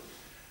on them.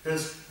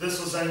 Because this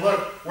was saying,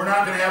 look, we're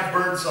not going to have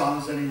bird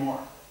songs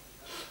anymore.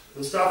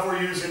 The stuff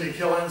we're using to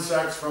kill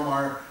insects from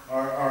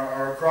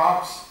our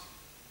crops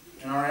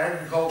and our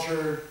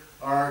agriculture,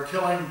 are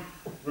killing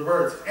the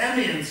birds and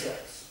the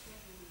insects,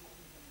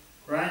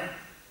 right?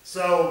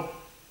 So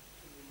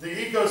the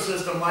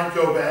ecosystem might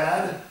go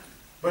bad,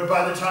 but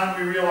by the time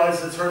we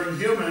realize it's hurting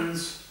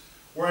humans,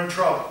 we're in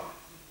trouble,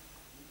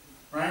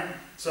 right?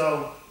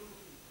 So,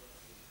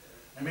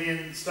 I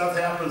mean, stuff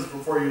happens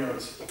before you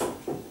notice it.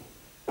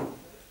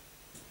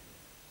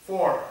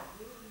 4,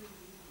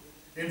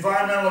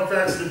 environmental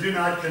effects that do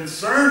not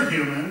concern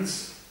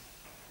humans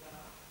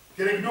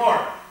get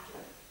ignored.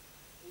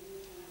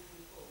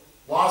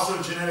 Loss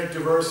of genetic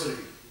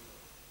diversity.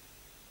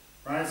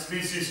 Right?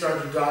 Species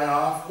start to die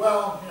off.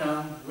 Well, you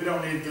know, we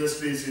don't need this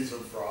species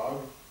of frog.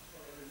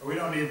 Or we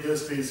don't need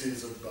this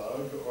species of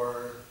bug.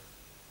 Or,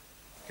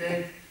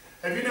 okay?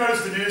 Have you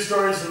noticed the news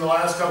stories in the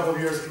last couple of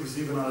years, it was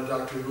even on a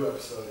Doctor Who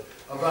episode,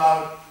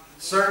 about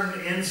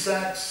certain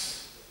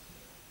insects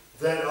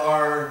that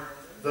are,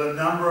 the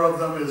number of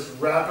them is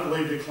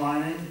rapidly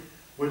declining,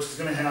 which is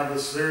going to have a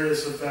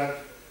serious effect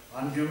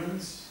on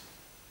humans?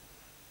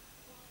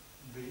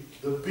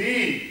 The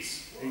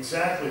bees,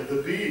 exactly,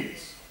 the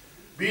bees.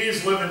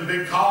 Bees live in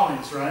big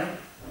colonies, right?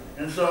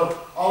 And so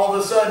all of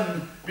a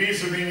sudden,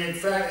 bees are being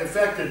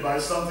affected by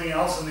something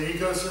else in the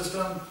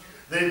ecosystem.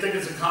 They think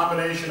it's a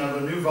combination of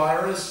a new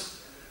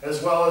virus,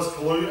 as well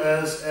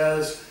as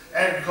as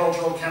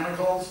agricultural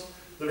chemicals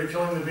that are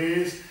killing the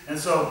bees. And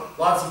so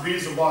lots of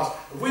bees have lost.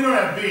 If we don't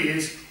have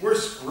bees, we're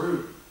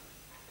screwed.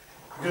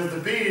 Because the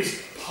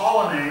bees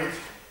pollinate.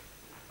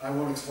 I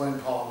won't explain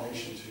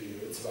pollination to you,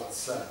 it's about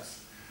sex.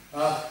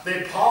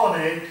 They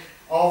pollinate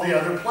all the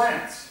other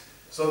plants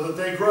so that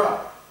they grow.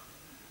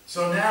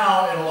 So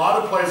now, in a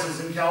lot of places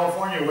in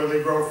California where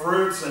they grow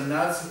fruits and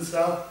nuts and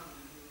stuff,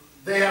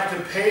 they have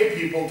to pay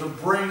people to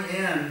bring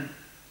in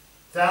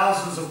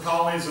thousands of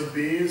colonies of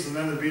bees, and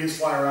then the bees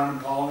fly around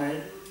and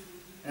pollinate,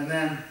 and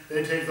then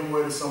they take them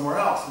away to somewhere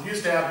else. It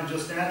used to happen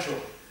just naturally.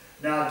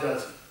 Now it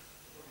doesn't.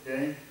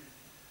 Okay?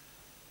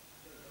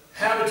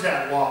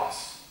 Habitat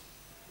loss.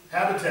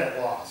 Habitat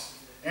loss.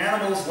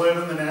 Animals live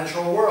in the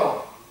natural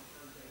world.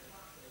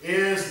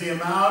 Is the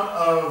amount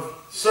of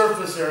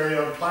surface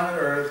area of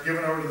planet Earth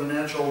given over to the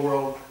natural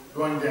world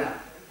going down?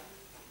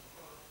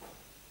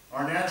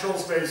 Our natural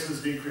space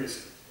is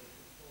decreasing.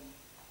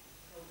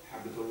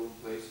 Habitable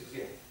places,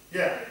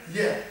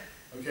 Yeah.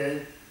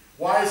 Okay.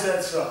 Why is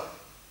that so?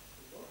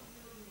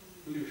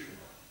 pollution.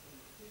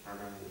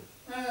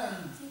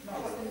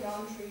 Chopping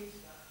down trees.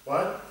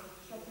 What?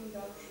 Chopping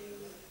down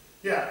trees.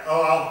 Yeah.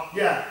 Oh, well,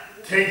 yeah.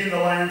 Taking the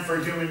land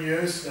for human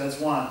use, that's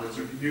one.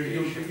 You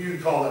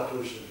can call that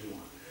pollution if you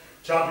want.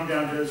 Chopping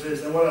down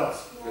trees, and what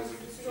else?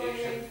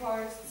 Destroying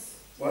forests.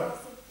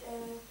 What?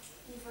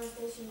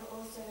 Deforestation, but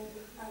also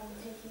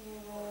taking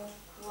over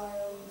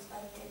wild,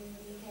 in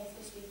the UK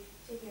especially,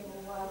 taking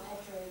over wild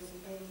hedgerows and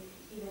doing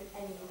even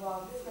any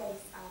wild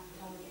space and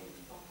turning it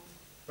into farms.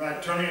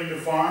 Right, turning it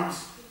into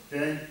farms.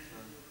 Okay.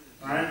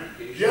 All right.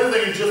 The other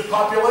thing is just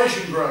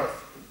population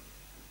growth.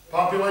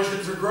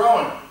 Populations are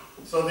growing,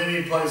 so they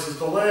need places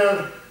to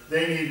live.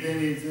 They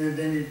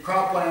need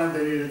cropland.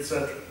 They need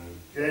etc.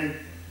 Okay.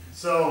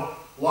 So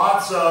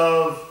lots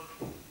of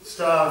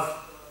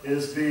stuff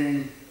is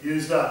being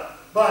used up,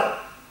 but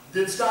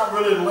it's not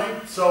really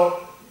linked.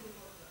 So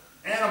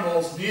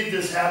animals need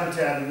this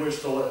habitat in which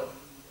to live,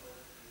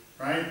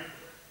 right?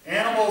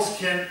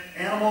 Animals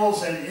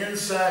and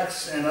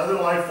insects and other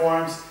life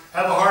forms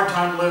have a hard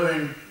time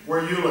living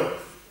where you live.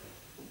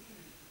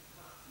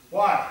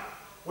 Why?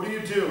 What do you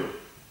do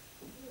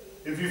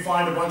if you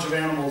find a bunch of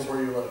animals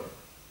where you live?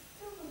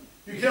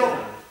 You kill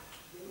them,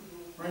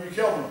 right? You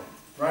kill them,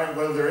 right?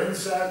 Whether they're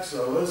insects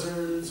or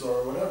lizards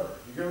or whatever,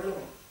 you get rid of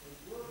them,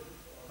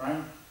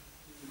 right?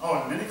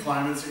 Oh, in many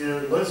climates,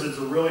 lizards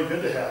are really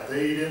good to have.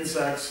 They eat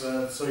insects,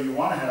 so you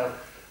want to have,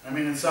 I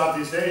mean, in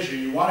Southeast Asia,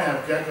 you want to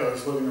have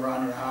geckos living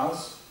around your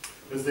house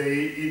because they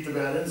eat the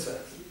bad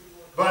insects.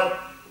 But,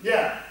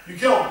 yeah, you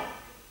kill them,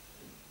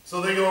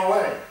 so they go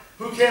away.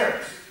 Who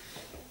cares?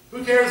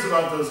 Who cares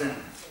about those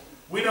animals?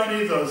 We don't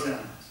need those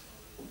animals.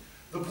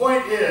 The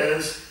point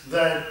is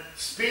that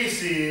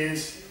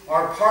species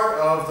are part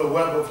of the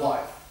web of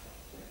life.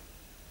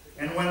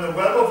 And when the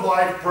web of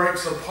life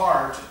breaks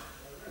apart,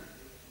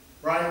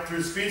 right,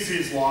 through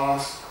species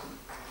loss,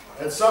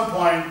 at some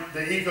point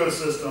the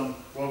ecosystem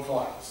will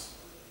collapse.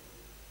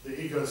 The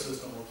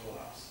ecosystem will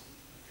collapse.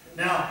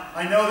 Now,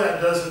 I know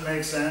that doesn't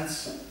make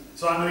sense,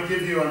 so I'm going to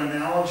give you an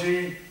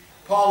analogy.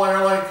 Paul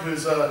Ehrlich,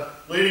 who's a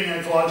leading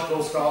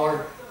ecological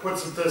scholar,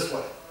 puts it this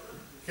way.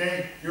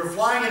 Okay, you're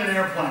flying in an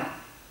airplane.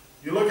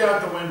 You look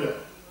out the window,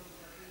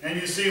 and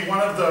you see one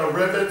of the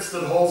rivets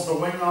that holds the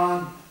wing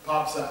on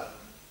pops out.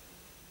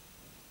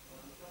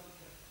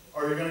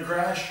 Are you going to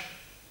crash?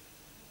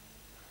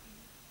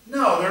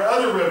 No, there are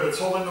other rivets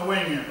holding the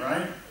wing in,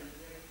 right?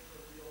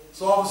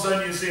 So all of a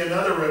sudden you see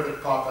another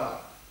rivet pop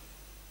out.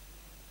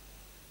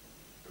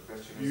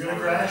 You going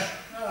to crash?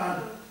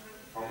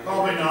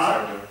 Probably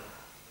not.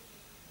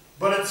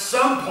 But at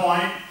some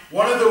point,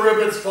 one of the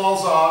rivets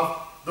falls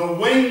off, the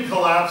wing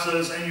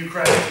collapses, and you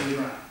crash to the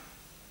ground.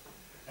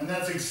 And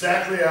that's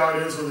exactly how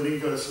it is with an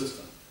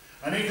ecosystem.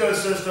 An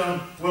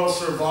ecosystem will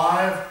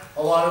survive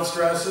a lot of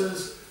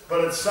stresses,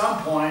 but at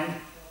some point,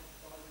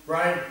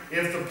 right,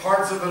 if the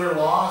parts of it are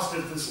lost,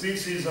 if the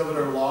species of it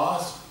are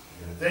lost,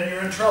 then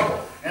you're in trouble.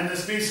 And the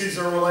species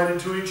are related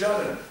to each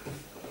other.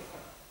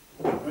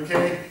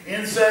 Okay?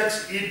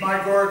 Insects eat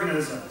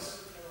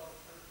microorganisms.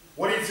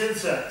 What eats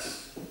insects?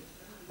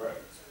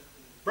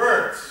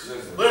 Birds,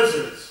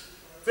 lizards,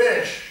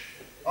 fish,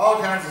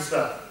 all kinds of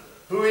stuff.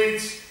 Who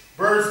eats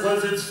birds,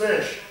 lizards,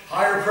 fish?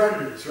 Higher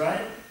predators,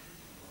 right?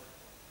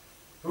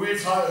 Who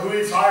eats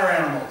higher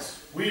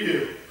animals? We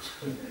do.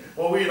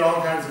 Well, we eat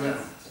all kinds of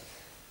animals,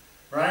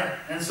 right?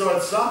 And so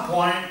at some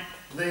point,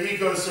 the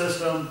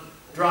ecosystem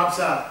drops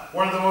out.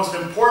 One of the most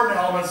important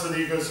elements of the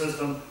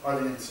ecosystem are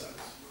the insects.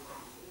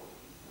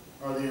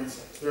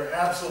 They're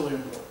absolutely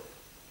important.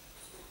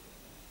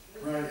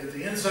 Right? If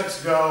the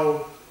insects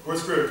go, we're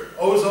screwed.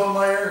 Ozone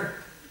layer.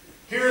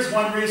 Here's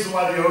one reason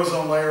why the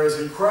ozone layer is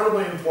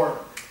incredibly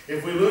important.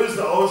 If we lose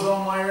the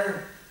ozone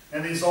layer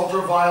and these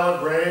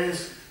ultraviolet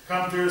rays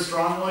come through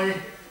strongly,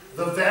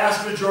 the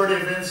vast majority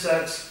of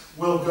insects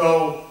will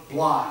go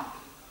blind.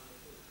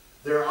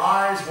 Their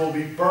eyes will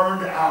be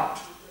burned out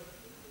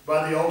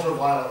by the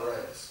ultraviolet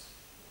rays.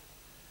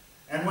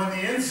 And when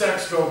the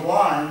insects go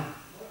blind,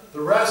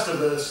 the rest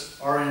of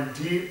us are in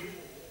deep,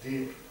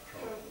 deep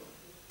trouble.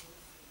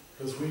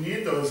 Because we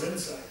need those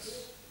insects.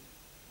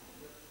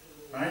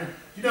 Right?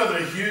 You know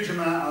that a huge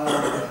amount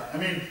of,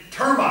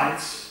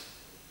 termites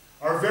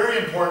are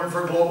very important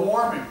for global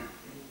warming.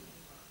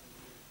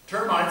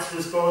 Termites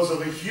dispose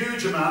of a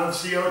huge amount of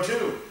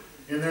CO2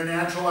 in their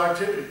natural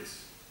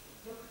activities.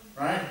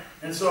 Right?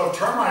 And so if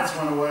termites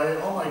went away,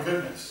 oh my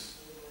goodness,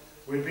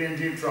 we'd be in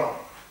deep trouble.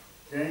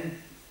 Okay?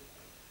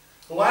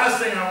 The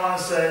last thing I want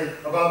to say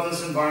about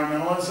this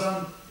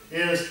environmentalism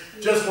is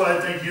just what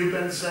I think you've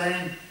been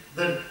saying,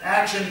 that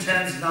action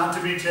tends not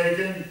to be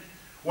taken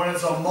when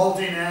it's a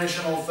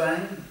multinational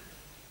thing,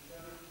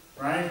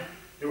 right?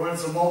 When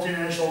it's a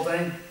multinational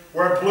thing,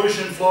 where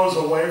pollution flows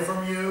away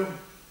from you,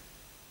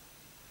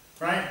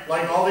 right?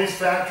 Like all these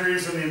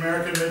factories in the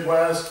American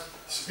Midwest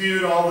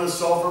spewed all this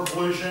sulfur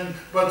pollution,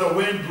 but the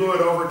wind blew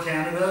it over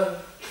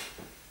Canada,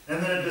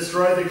 and then it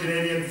destroyed the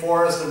Canadian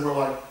forest, and we're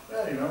like,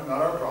 not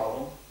our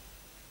problem,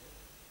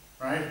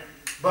 right?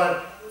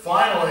 But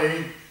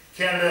finally,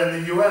 Canada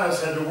and the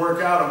US had to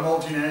work out a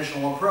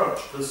multinational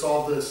approach to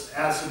solve this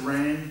acid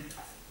rain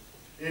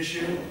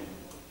issue,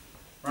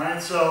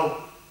 right?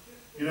 So,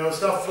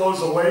 stuff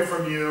flows away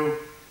from you.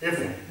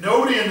 If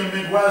nobody in the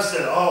Midwest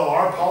said, oh,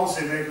 our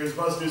policymakers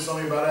must do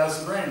something about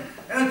acid rain,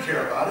 I don't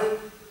care about it.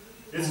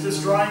 It's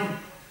destroying,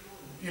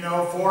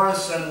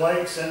 forests and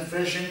lakes and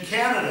fish in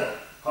Canada.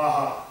 Ha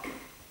ha.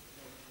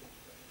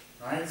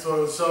 Right?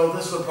 So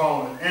this is the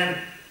problem. And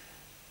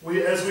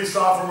as we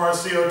saw from our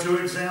CO2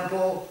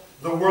 example,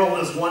 the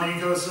world is one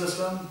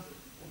ecosystem.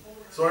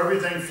 So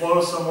everything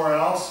flows somewhere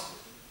else.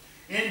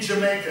 In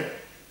Jamaica,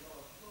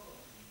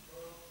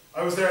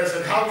 I was there, I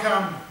said, how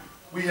come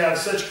we have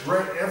such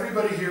great,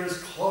 everybody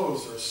here's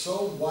clothes are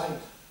so white.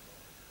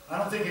 I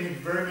don't think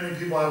very many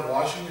people have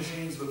washing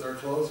machines, but their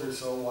clothes are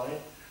so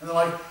white. And they're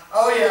like,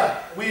 oh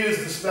yeah, we use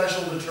the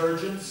special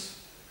detergents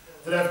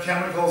that have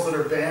chemicals that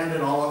are banned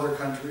in all other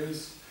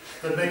countries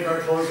that make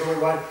our clothes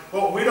really white.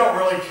 But we don't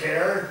really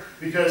care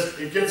because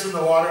it gets in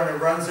the water and it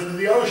runs into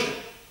the ocean.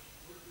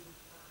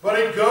 But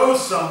it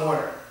goes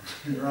somewhere,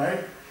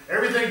 right?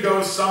 Everything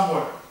goes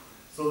somewhere.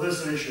 So this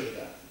is an issue of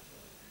that.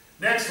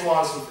 Next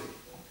philosophy,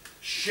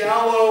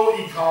 shallow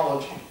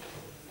ecology.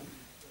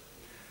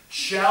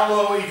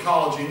 Shallow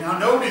ecology. Now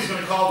nobody's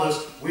going to call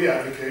this, we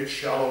advocate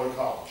shallow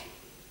ecology.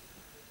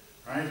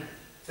 Right?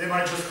 They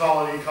might just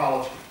call it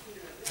ecology.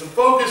 The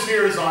focus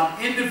here is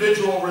on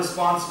individual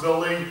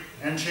responsibility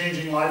and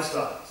changing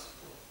lifestyles.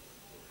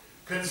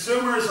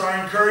 Consumers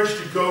are encouraged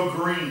to go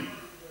green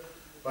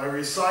by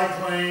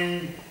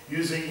recycling,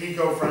 using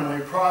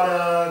eco-friendly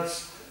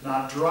products,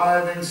 not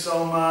driving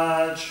so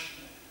much,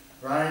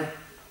 right?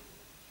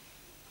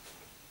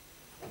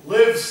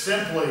 Live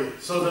simply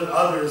so that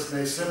others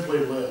may simply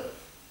live.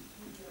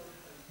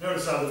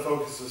 Notice how the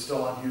focus is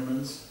still on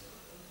humans,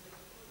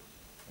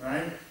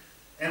 right?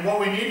 And what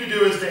we need to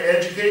do is to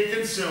educate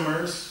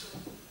consumers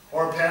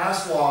or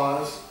pass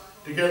laws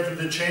to get them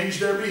to change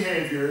their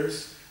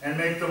behaviors and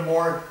make them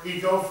more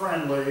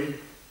eco-friendly,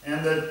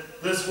 and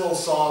that this will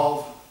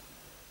solve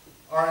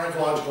our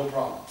ecological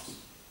problems.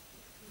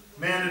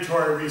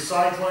 Mandatory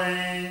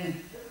recycling,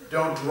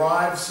 don't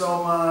drive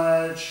so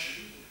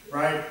much,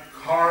 right?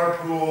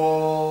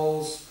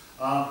 Carpools,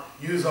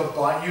 use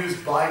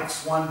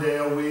bikes one day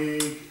a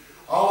week,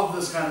 all of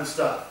this kind of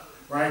stuff.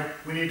 Right?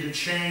 We need to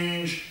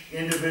change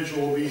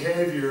individual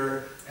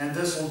behavior, and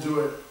this will do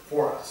it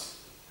for us.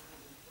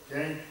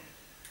 Okay?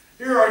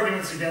 Here are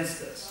arguments against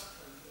this.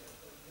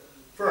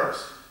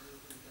 First,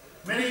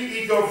 many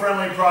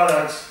eco-friendly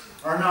products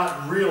are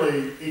not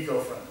really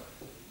eco-friendly.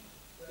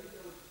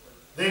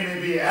 They may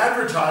be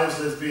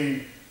advertised as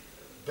being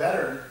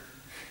better,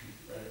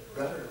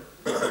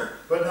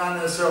 but not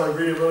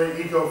necessarily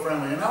really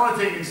eco-friendly. And I want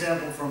to take an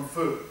example from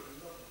food.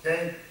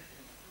 Okay?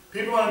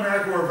 People in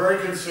America were very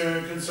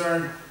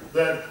concerned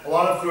that a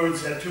lot of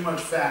foods had too much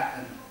fat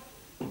in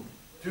them.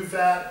 Too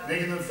fat,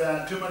 making them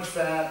fat, too much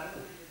fat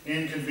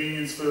in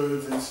convenience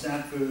foods and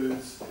snack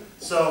foods.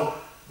 So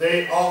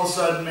they, all of a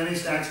sudden, many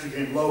snacks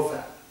became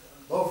low-fat.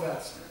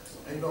 Low-fat snacks.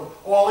 And you go,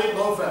 oh, I'll eat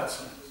low-fat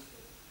snacks.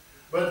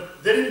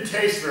 But they didn't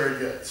taste very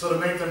good. So to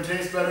make them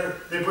taste better,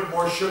 they put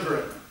more sugar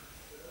in them.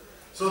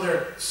 So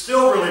they're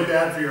still really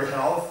bad for your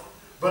health,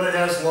 but it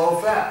has low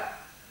fat.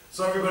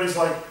 So everybody's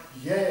like,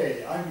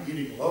 yay, I'm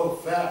eating low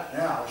fat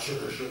now.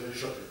 Sugar, sugar,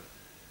 sugar.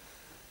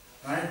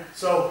 Right?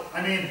 So,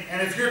 I mean,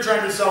 and if you're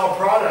trying to sell a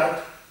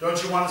product,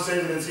 don't you want to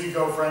say that it's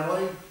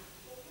eco-friendly?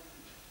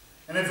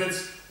 And if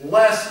it's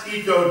less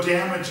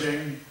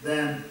eco-damaging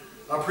than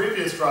a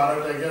previous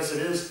product, I guess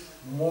it is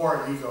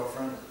more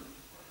eco-friendly.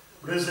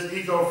 But is it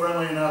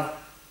eco-friendly enough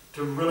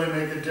to really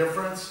make a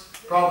difference?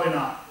 Probably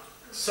not.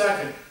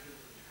 Second,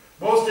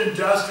 most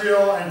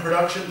industrial and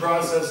production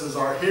processes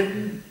are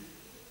hidden.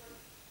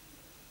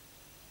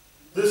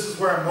 This is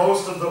where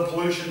most of the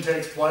pollution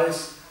takes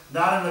place,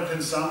 not in the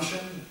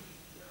consumption,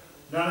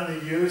 not in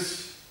the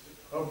use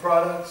of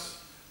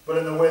products, but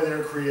in the way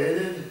they're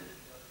created.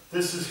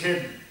 This is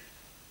hidden.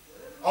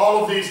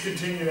 All of these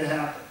continue to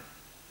happen.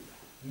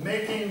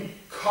 Making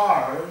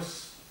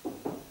cars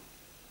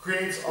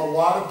creates a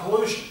lot of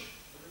pollution.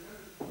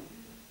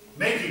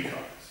 Making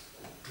cars.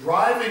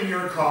 Driving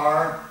your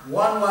car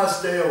one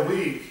less day a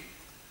week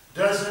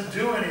doesn't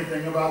do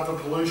anything about the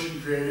pollution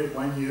created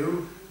when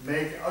you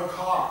make a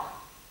car.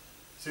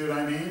 See what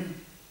I mean?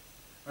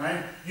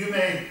 Right? You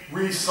may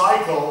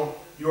recycle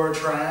your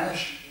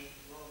trash,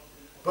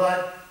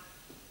 but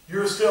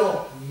you're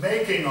still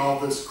making all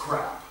this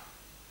crap.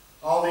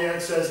 All the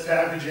excess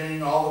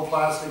packaging, all the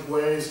plastic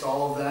waste,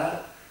 all of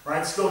that,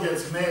 right, still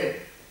gets made.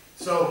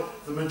 So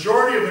the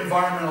majority of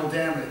environmental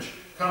damage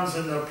comes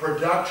in the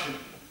production.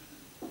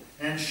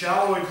 And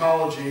shallow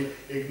ecology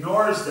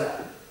ignores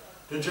that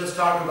to just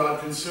talk about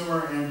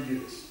consumer end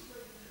use.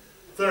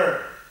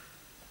 Third,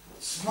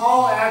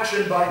 small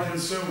action by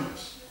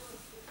consumers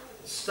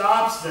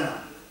stops them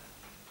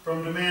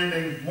from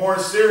demanding more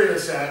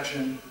serious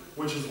action,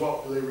 which is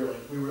what we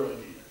really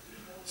need.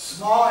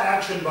 Small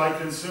action by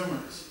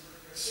consumers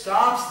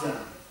stops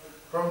them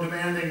from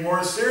demanding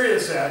more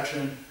serious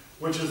action,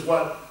 which is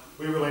what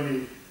we really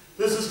need.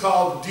 This is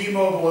called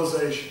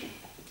demobilization.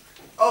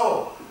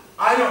 Oh,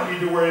 I don't need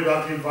to worry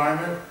about the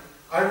environment.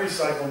 I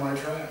recycle my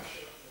trash.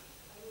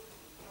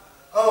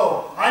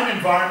 Oh, I'm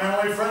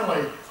environmentally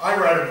friendly. I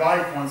ride a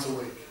bike once a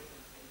week.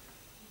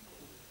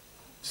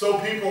 So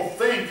people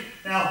think,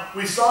 now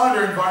we saw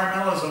under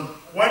environmentalism,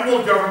 when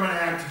will government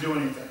act to do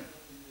anything?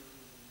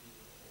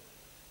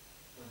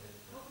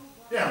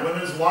 Yeah, when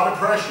there's a lot of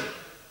pressure,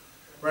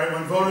 right?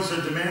 When voters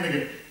are demanding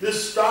it.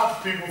 This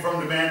stops people from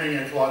demanding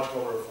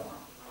ecological reform.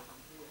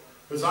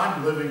 Because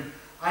I'm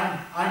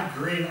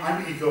green,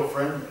 I'm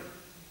eco-friendly.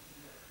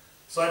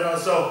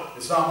 So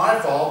it's not my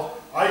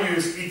fault. I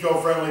use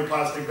eco-friendly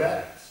plastic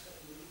bags,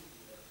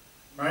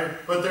 right?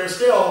 But they're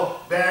still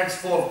bags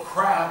full of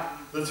crap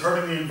that's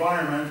hurting the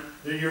environment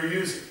that you're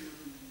using,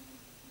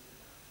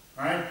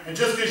 right? And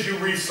just because you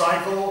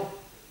recycle,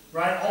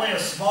 right, only a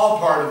small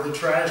part of the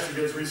trash that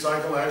gets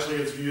recycled actually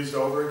gets used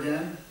over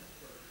again.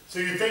 So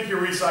you think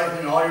you're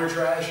recycling all your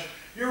trash,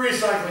 you're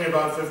recycling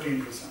about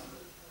 15%.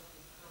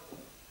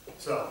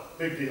 So,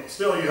 big deal.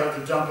 Still, you have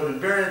to dump it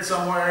and bury it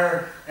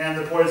somewhere, and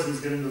the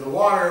poisons get into the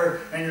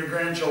water, and your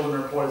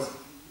grandchildren are poisoned.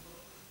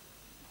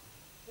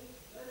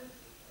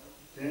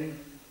 Okay?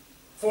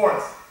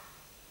 Fourth,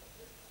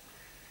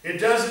 it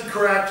doesn't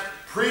correct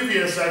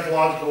previous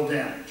ecological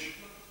damage.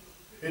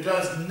 It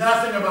does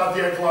nothing about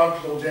the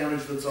ecological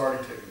damage that's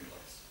already taken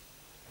place.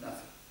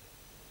 Nothing.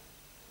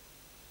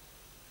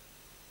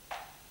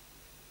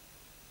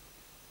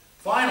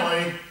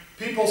 Finally,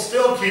 people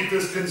still keep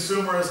this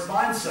consumerist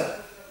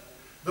mindset.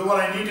 That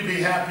what I need to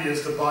be happy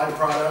is to buy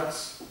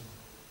products.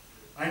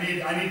 I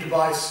need to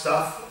buy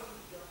stuff.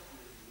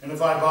 And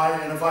if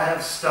I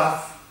have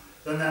stuff,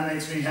 then that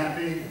makes me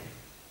happy.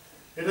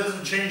 It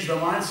doesn't change the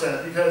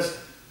mindset because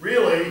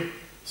really,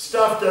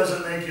 stuff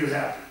doesn't make you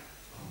happy.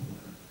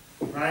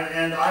 Right?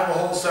 And I have a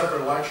whole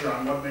separate lecture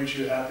on what makes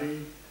you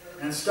happy.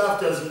 And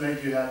stuff doesn't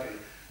make you happy.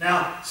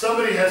 Now,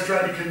 somebody has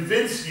tried to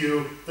convince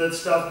you that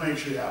stuff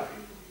makes you happy.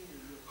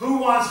 Who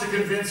wants to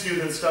convince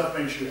you that stuff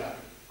makes you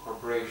happy?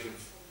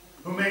 Corporations.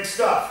 Who make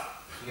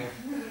stuff. Yeah.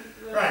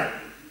 Right,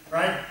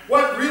 right?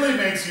 What really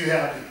makes you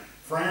happy?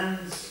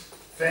 Friends,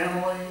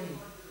 family,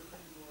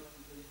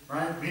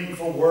 right?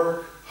 Meaningful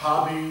work,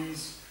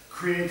 hobbies,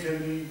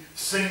 creativity,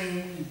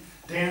 singing,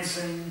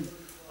 dancing,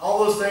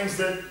 all those things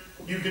that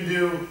you can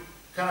do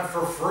kind of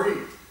for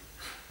free,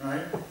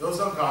 right? Those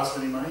don't cost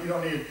any money. You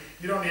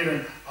don't need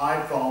an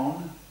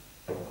iPhone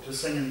to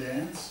sing and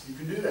dance. You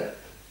can do that.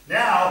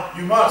 Now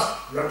you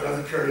have to have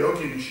the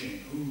karaoke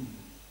machine. Ooh.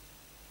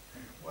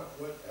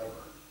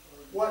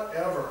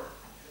 Whatever.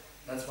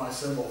 That's my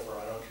symbol for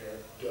I don't care.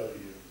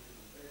 W.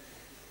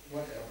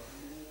 Whatever.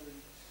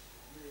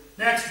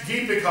 Next,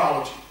 deep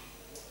ecology.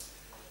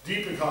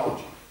 Deep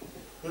ecology.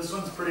 This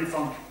one's pretty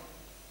funky.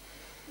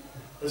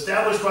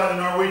 established by the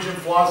Norwegian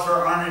philosopher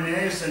Arne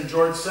and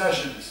George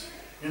Sessions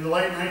in the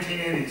late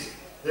 1980s.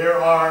 There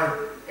are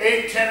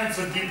 8 tenets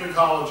of deep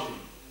ecology.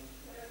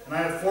 And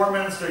I have 4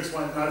 minutes to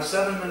explain, I have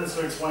 7 minutes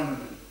to explain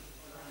them.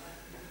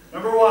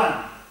 Number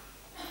 1,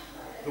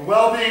 the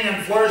well-being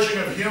and flourishing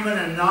of human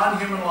and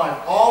non-human life.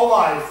 All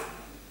life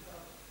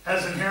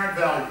has inherent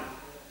value.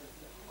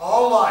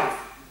 All life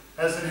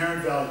has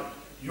inherent value.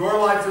 Your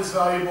life is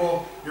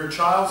valuable, your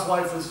child's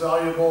life is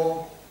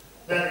valuable,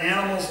 that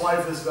animal's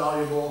life is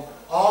valuable.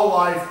 All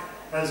life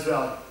has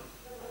value.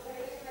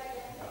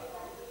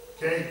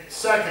 Okay?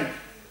 Second,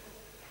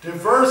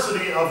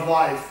 diversity of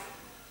life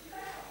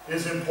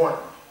is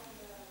important.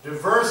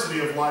 Diversity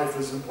of life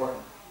is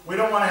important. We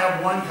don't want to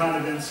have one kind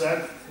of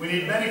insect. We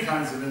need many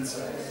kinds of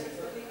insects.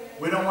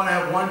 We don't want to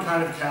have one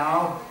kind of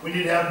cow. We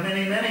need to have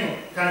many, many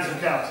kinds of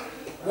cows.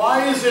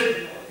 Why is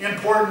it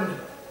important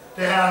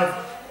to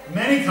have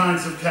many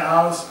kinds of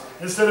cows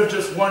instead of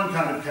just one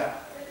kind of cow?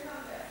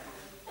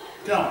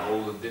 Tell me.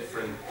 All the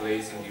different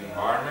places in the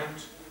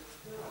environment.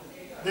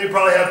 They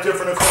probably have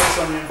different effects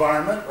on the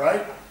environment,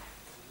 right?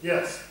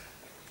 Yes.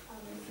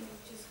 If you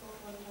just got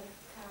one kind of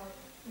cow,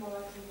 more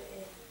likely that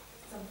if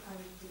some kind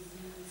of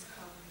disease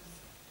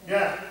comes.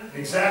 Yeah,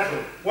 exactly.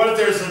 What if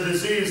there's a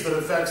disease that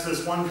affects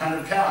this one kind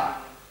of cow?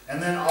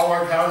 And then all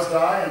our cows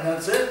die and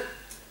that's it?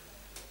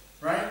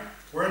 Right?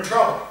 We're in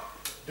trouble.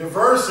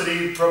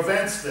 Diversity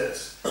prevents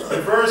this.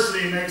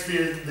 Diversity makes the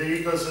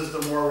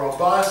ecosystem more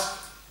robust,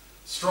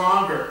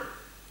 stronger.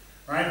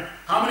 Right?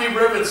 How many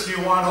rivets do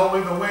you want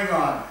holding the wing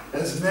on?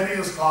 As many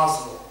as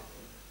possible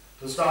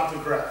to stop the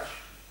crash.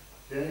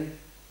 Okay?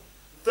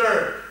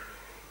 Third,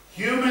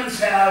 humans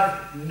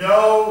have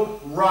no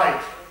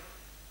right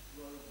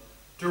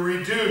to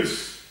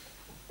reduce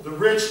the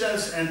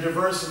richness and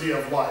diversity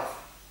of life,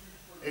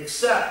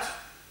 except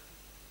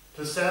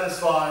to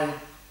satisfy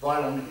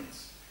vital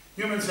needs.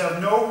 Humans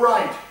have no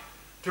right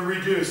to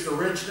reduce the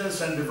richness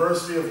and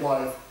diversity of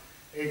life,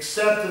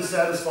 except to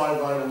satisfy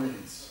vital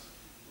needs.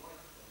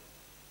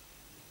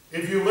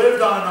 If you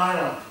lived on an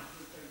island,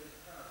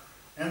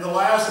 and the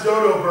last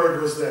dodo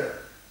bird was there,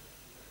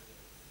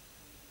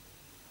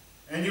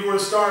 and you were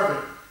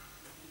starving,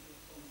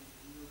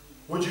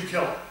 would you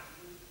kill it?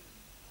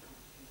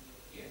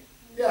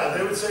 Yeah,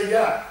 they would say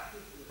yeah.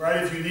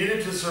 Right? If you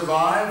needed to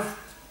survive,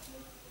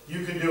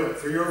 you can do it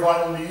for your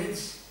vital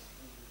needs.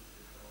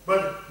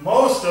 But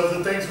most of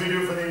the things we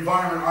do for the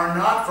environment are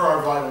not for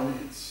our vital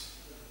needs.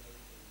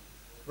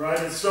 Right?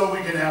 It's so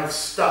we can have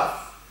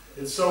stuff.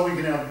 It's so we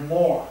can have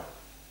more.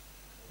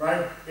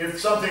 Right?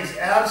 If something's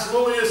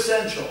absolutely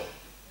essential,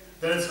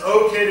 then it's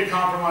okay to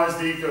compromise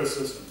the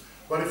ecosystem.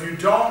 But if you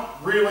don't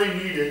really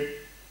need it,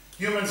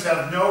 humans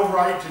have no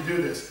right to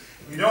do this.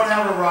 You don't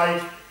have a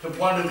right to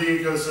plunder the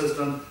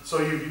ecosystem so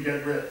you can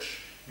get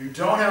rich. You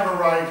don't have a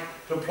right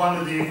to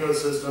plunder the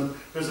ecosystem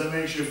because it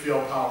makes you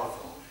feel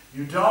powerful.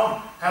 You don't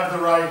have the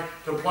right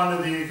to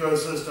plunder the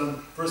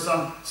ecosystem for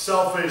some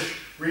selfish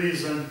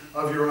reason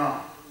of your own.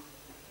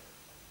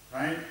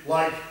 Right?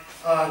 Like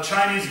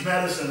Chinese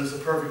medicine is a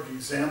perfect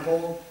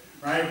example.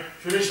 Right?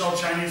 Traditional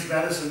Chinese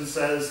medicine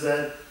says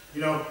that,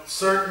 you know,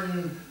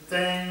 certain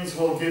things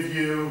will give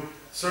you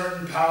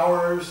certain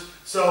powers.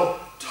 So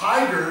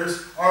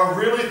tigers are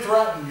really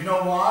threatened. You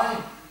know why?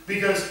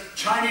 Because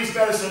Chinese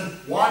medicine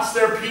wants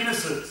their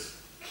penises.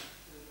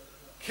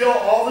 Kill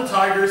all the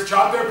tigers,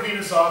 chop their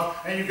penis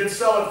off, and you can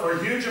sell it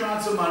for huge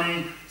amounts of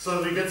money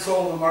so that it gets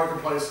sold in the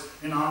marketplace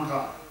in Hong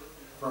Kong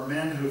for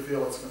men who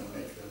feel it's going to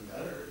make them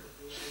better.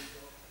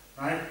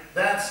 Right?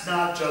 That's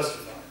not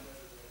justified.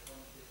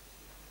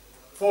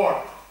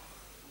 Fourth,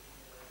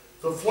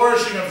 the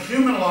flourishing of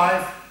human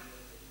life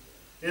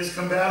is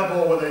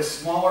compatible with a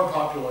smaller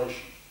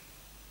population.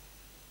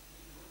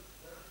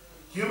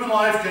 Human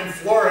life can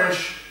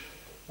flourish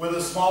with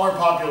a smaller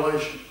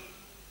population.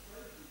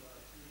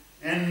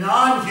 And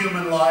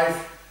non-human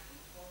life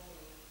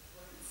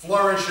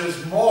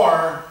flourishes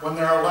more when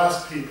there are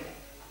less people.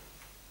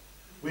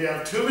 We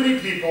have too many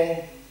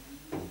people.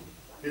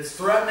 It's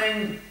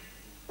threatening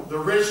the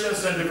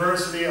richness and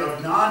diversity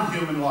of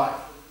non-human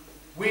life.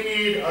 We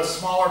need a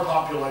smaller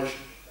population.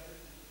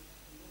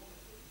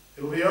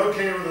 It'll be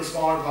okay with a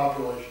smaller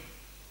population.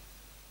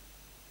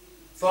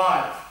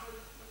 5.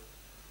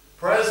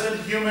 Present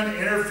human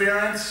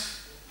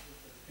interference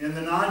in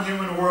the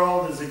non-human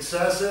world is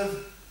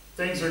excessive.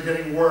 Things are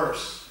getting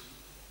worse.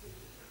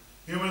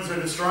 Humans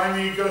are destroying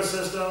the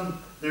ecosystem.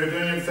 They're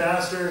doing it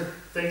faster.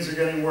 Things are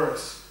getting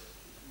worse.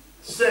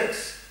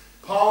 6.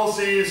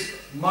 Policies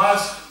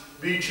must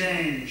be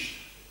changed.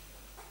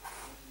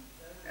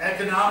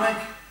 Economic,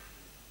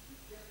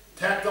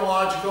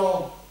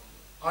 technological,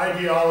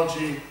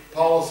 ideology,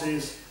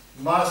 policies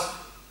must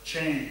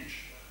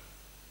change.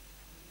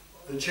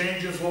 The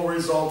changes will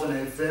result in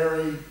a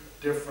very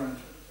different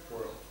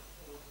world.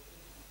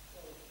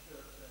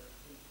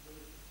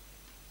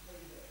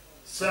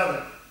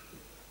 7.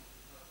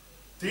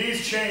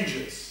 These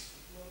changes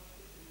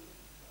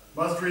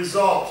must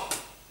result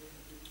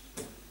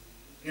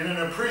in an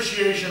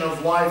appreciation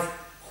of life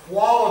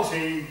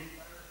quality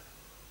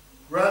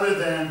rather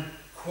than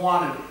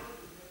quantity.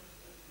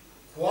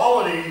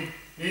 Quality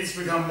needs to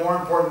become more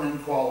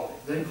important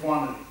than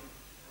quantity.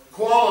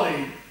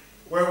 Quality,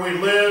 where we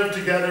live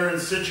together in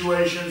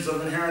situations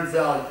of inherent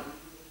value,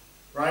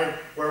 right?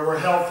 Where we're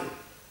healthy,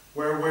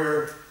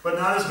 but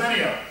not as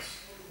many of us,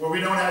 where we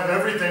don't have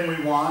everything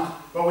we want,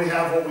 but we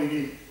have what we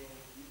need.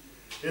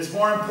 It's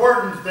more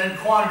important than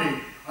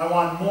quantity. I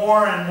want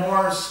more and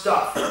more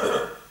stuff,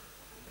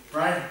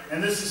 right?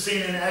 And this is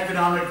seen in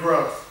economic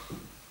growth.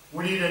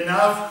 We need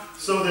enough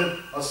so that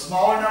a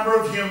smaller number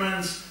of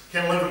humans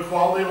can live a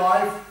quality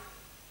life,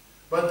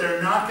 but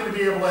they're not going to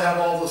be able to have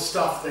all the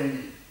stuff they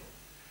need.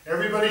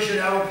 Everybody should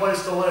have a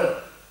place to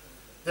live.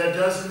 That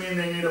doesn't mean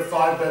they need a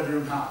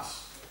 5-bedroom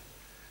house.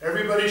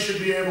 Everybody should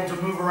be able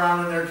to move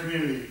around in their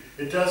community.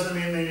 It doesn't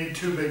mean they need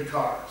 2 big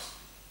cars.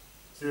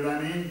 See what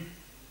I mean?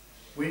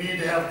 We need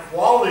to have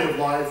quality of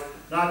life,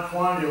 not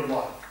quantity of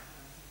life.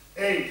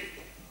 8,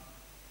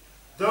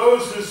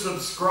 those who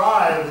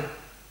subscribe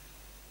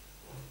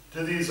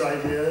to these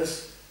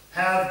ideas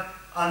have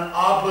an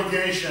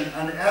obligation,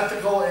 an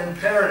ethical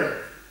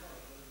imperative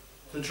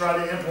to try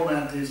to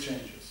implement these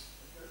changes.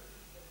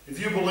 If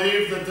you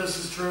believe that this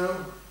is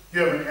true,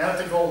 you have an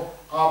ethical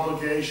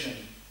obligation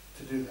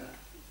to do that.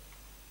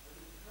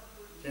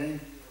 Okay?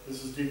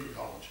 This is deep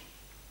ecology.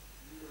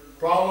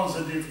 Problems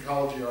in deep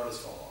ecology are as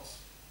follows.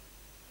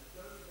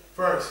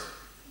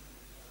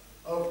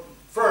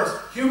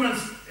 First, humans,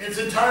 it's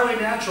entirely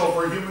natural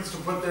for humans to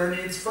put their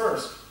needs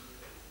first.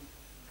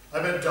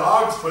 I bet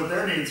dogs put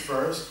their needs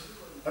first.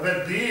 I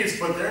bet bees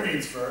put their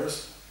needs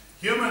first.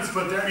 Humans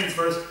put their needs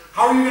first.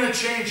 How are you going to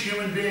change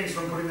human beings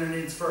from putting their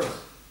needs first?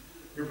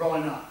 You're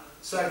probably not.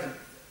 Second,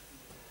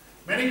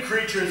 many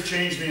creatures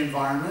change the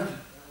environment.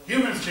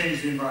 Humans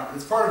change the environment.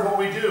 It's part of what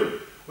we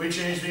do. We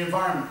change the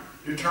environment.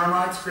 Do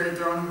termites create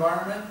their own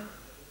environment?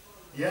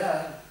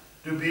 Yeah.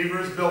 Do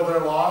beavers build their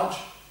lodge?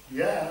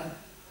 Yeah.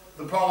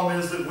 The problem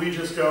is that we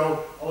just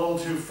go a little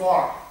too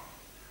far.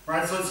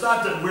 Right? So it's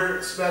not that we're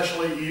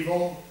especially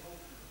evil.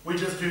 We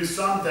just do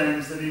some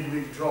things that need to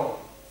be controlled.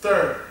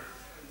 Third,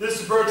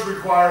 this approach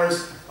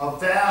requires a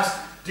vast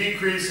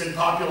decrease in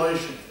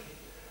population.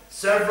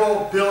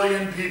 Several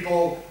billion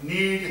people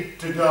need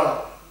to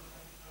go.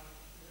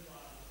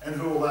 And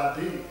who will that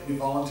be? Any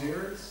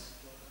volunteers?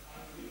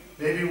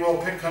 Maybe we'll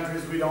pick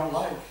countries we don't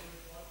like.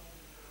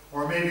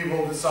 Or maybe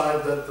we'll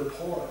decide that the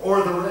poor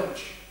or the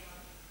rich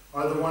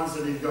are the ones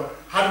that need to go.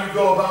 How do you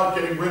go about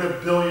getting rid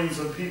of billions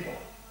of people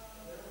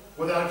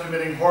without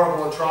committing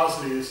horrible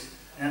atrocities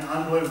and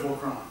unbelievable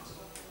crimes?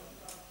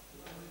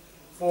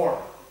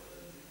 4,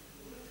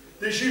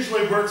 this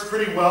usually works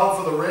pretty well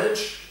for the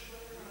rich,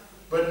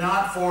 but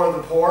not for the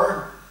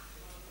poor.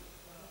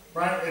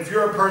 Right? If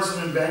you're a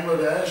person in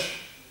Bangladesh,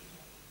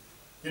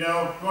 you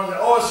know, you want to say,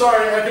 oh,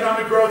 sorry,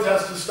 economic growth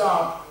has to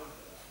stop.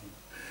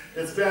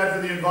 It's bad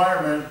for the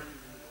environment.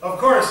 Of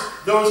course,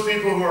 those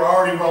people who are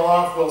already well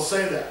off will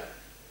say that.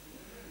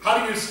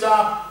 How do you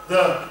stop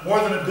the more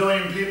than 1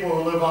 billion people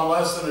who live on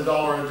less than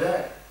 $1 a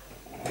day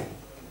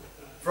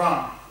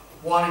from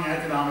wanting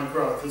economic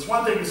growth? It's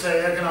one thing to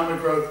say economic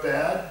growth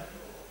bad,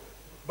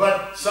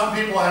 but some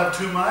people have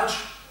too much,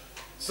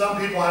 some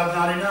people have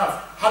not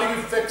enough. How do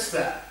you fix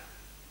that?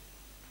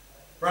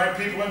 Right?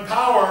 People in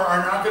power are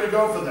not going to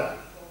go for that.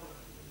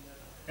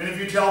 And if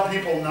you tell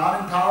people not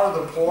in power,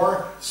 the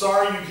poor,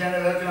 sorry, you can't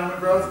have economic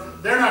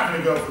growth, they're not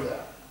going to go for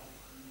that.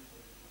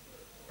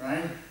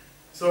 Right?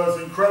 So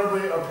it's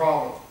incredibly a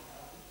problem.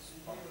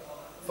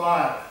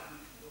 5,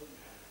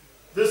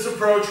 this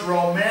approach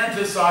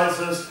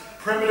romanticizes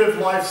primitive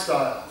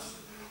lifestyles.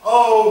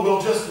 Oh,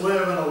 we'll just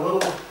live in a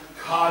little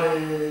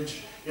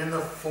cottage in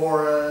the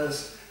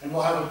forest, and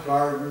we'll have a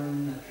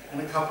garden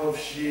and a couple of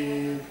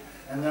sheep,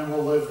 and then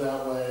we'll live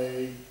that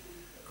way.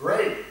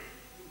 Great.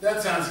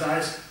 That sounds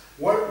nice.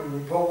 What are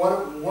you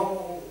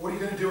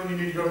going to do when you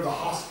need to go to the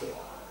hospital?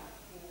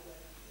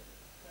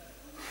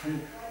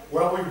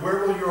 Well,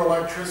 where will your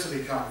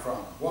electricity come from?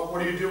 What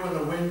do you do when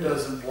the wind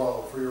doesn't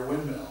blow for your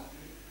windmill?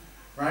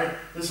 Right?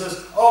 This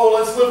says, oh,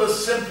 let's live a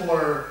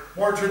simpler,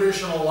 more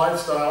traditional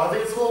lifestyle. I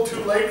think it's a little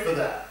too late for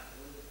that.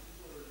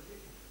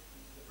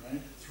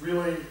 Right? It's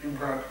really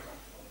impractical.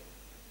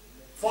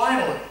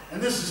 Finally,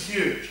 and this is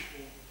huge,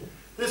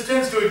 this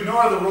tends to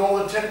ignore the role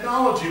that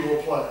technology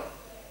will play.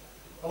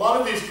 A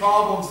lot of these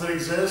problems that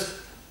exist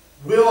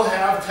will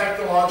have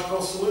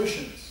technological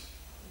solutions.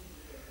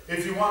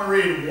 If you want to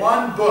read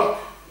one book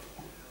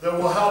that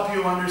will help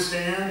you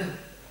understand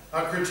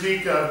a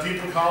critique of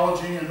deep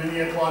ecology and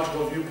many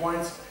ecological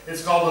viewpoints,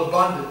 it's called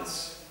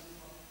Abundance.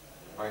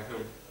 By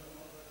whom?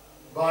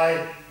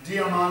 By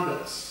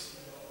Diamandis.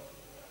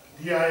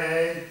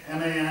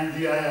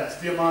 D-I-A-M-A-N-D-I-S.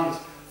 Diamandis.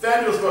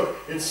 Fabulous book.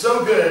 It's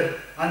so good,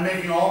 I'm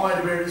making all my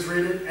debaters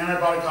read it, and I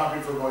bought a copy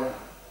for Boyan.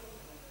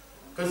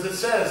 Because it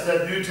says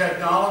that new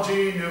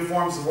technology, new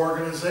forms of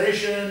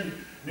organization,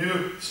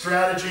 new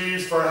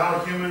strategies for how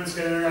humans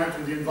can interact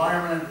with the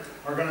environment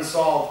are going to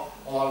solve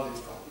a lot of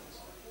these problems.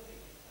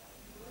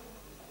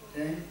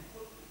 Okay?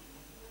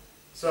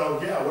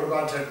 So, yeah, what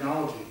about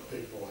technology,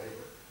 big boy?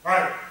 All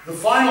right, the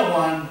final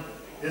one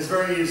is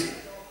very easy.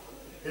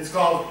 It's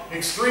called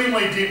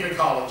extremely deep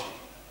ecology.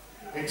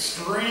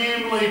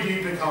 Extremely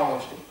deep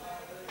ecology.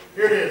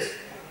 Here it is.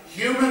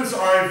 Humans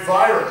are a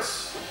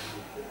virus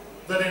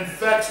that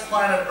infects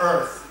planet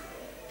Earth.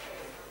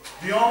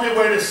 The only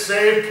way to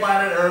save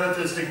planet Earth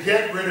is to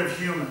get rid of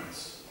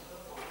humans.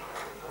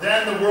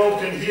 Then the world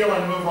can heal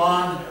and move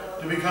on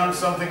to become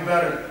something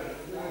better.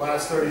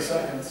 Last 30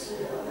 seconds.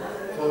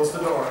 Close the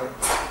door.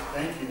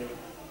 Thank you.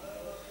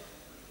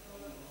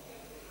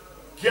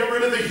 Get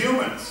rid of the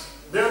humans.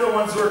 They're the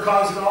ones who are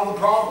causing all the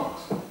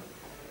problems.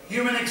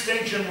 Human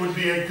extinction would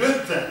be a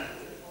good thing.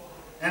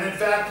 And in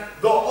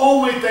fact, the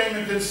only thing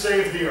that could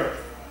save the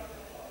Earth.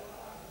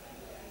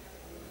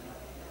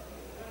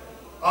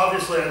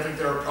 Obviously, I think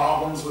there are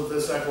problems with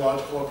this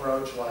ecological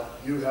approach, like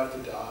you have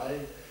to die,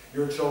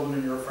 your children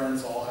and your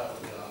friends all have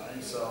to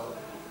die. So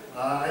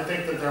I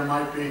think that there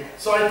might be.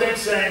 So I think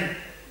saying,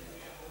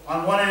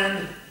 on one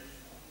end,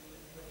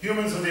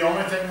 humans are the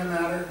only thing that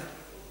matter,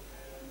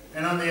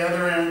 and on the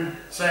other end,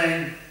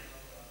 saying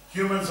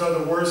humans are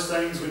the worst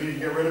things, we need to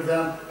get rid of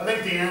them. I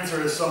think the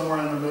answer is somewhere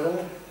in the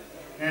middle,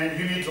 and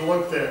you need to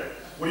look there.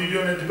 When you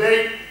do in a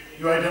debate,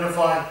 you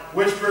identify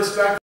which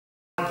perspective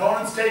the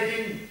opponent's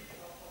taking,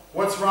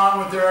 what's wrong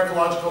with their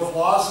ecological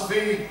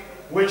philosophy,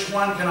 which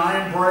one can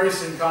I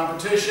embrace in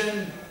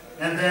competition,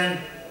 and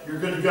then you're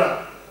good to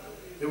go.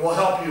 It will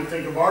help you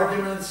think of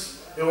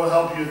arguments, it will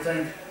help you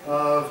think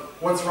of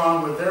what's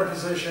wrong with their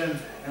position,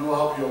 and will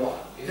help you a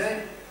lot.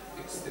 Okay?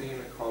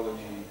 Extreme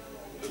ecology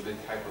a bit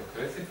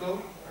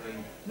hypocritical?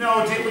 No,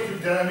 I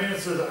mean,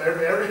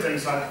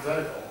 everything's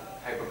hypothetical.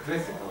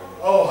 Hypocritical?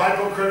 Oh,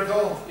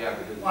 hypocritical? Yeah,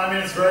 because... Well, I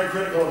mean, it's very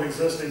critical of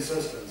existing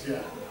systems,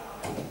 yeah.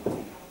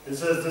 It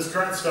says this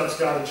current stuff's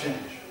got to change.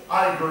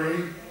 I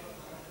agree,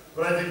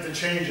 but I think the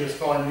changes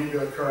probably need to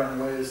occur in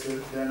ways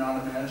that they're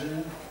not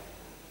imagining,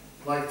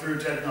 like through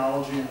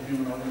technology and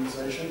human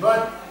organization.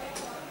 But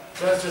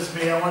that's just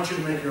me. I want you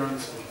to make your own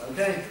decision,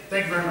 okay?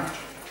 Thank you very much.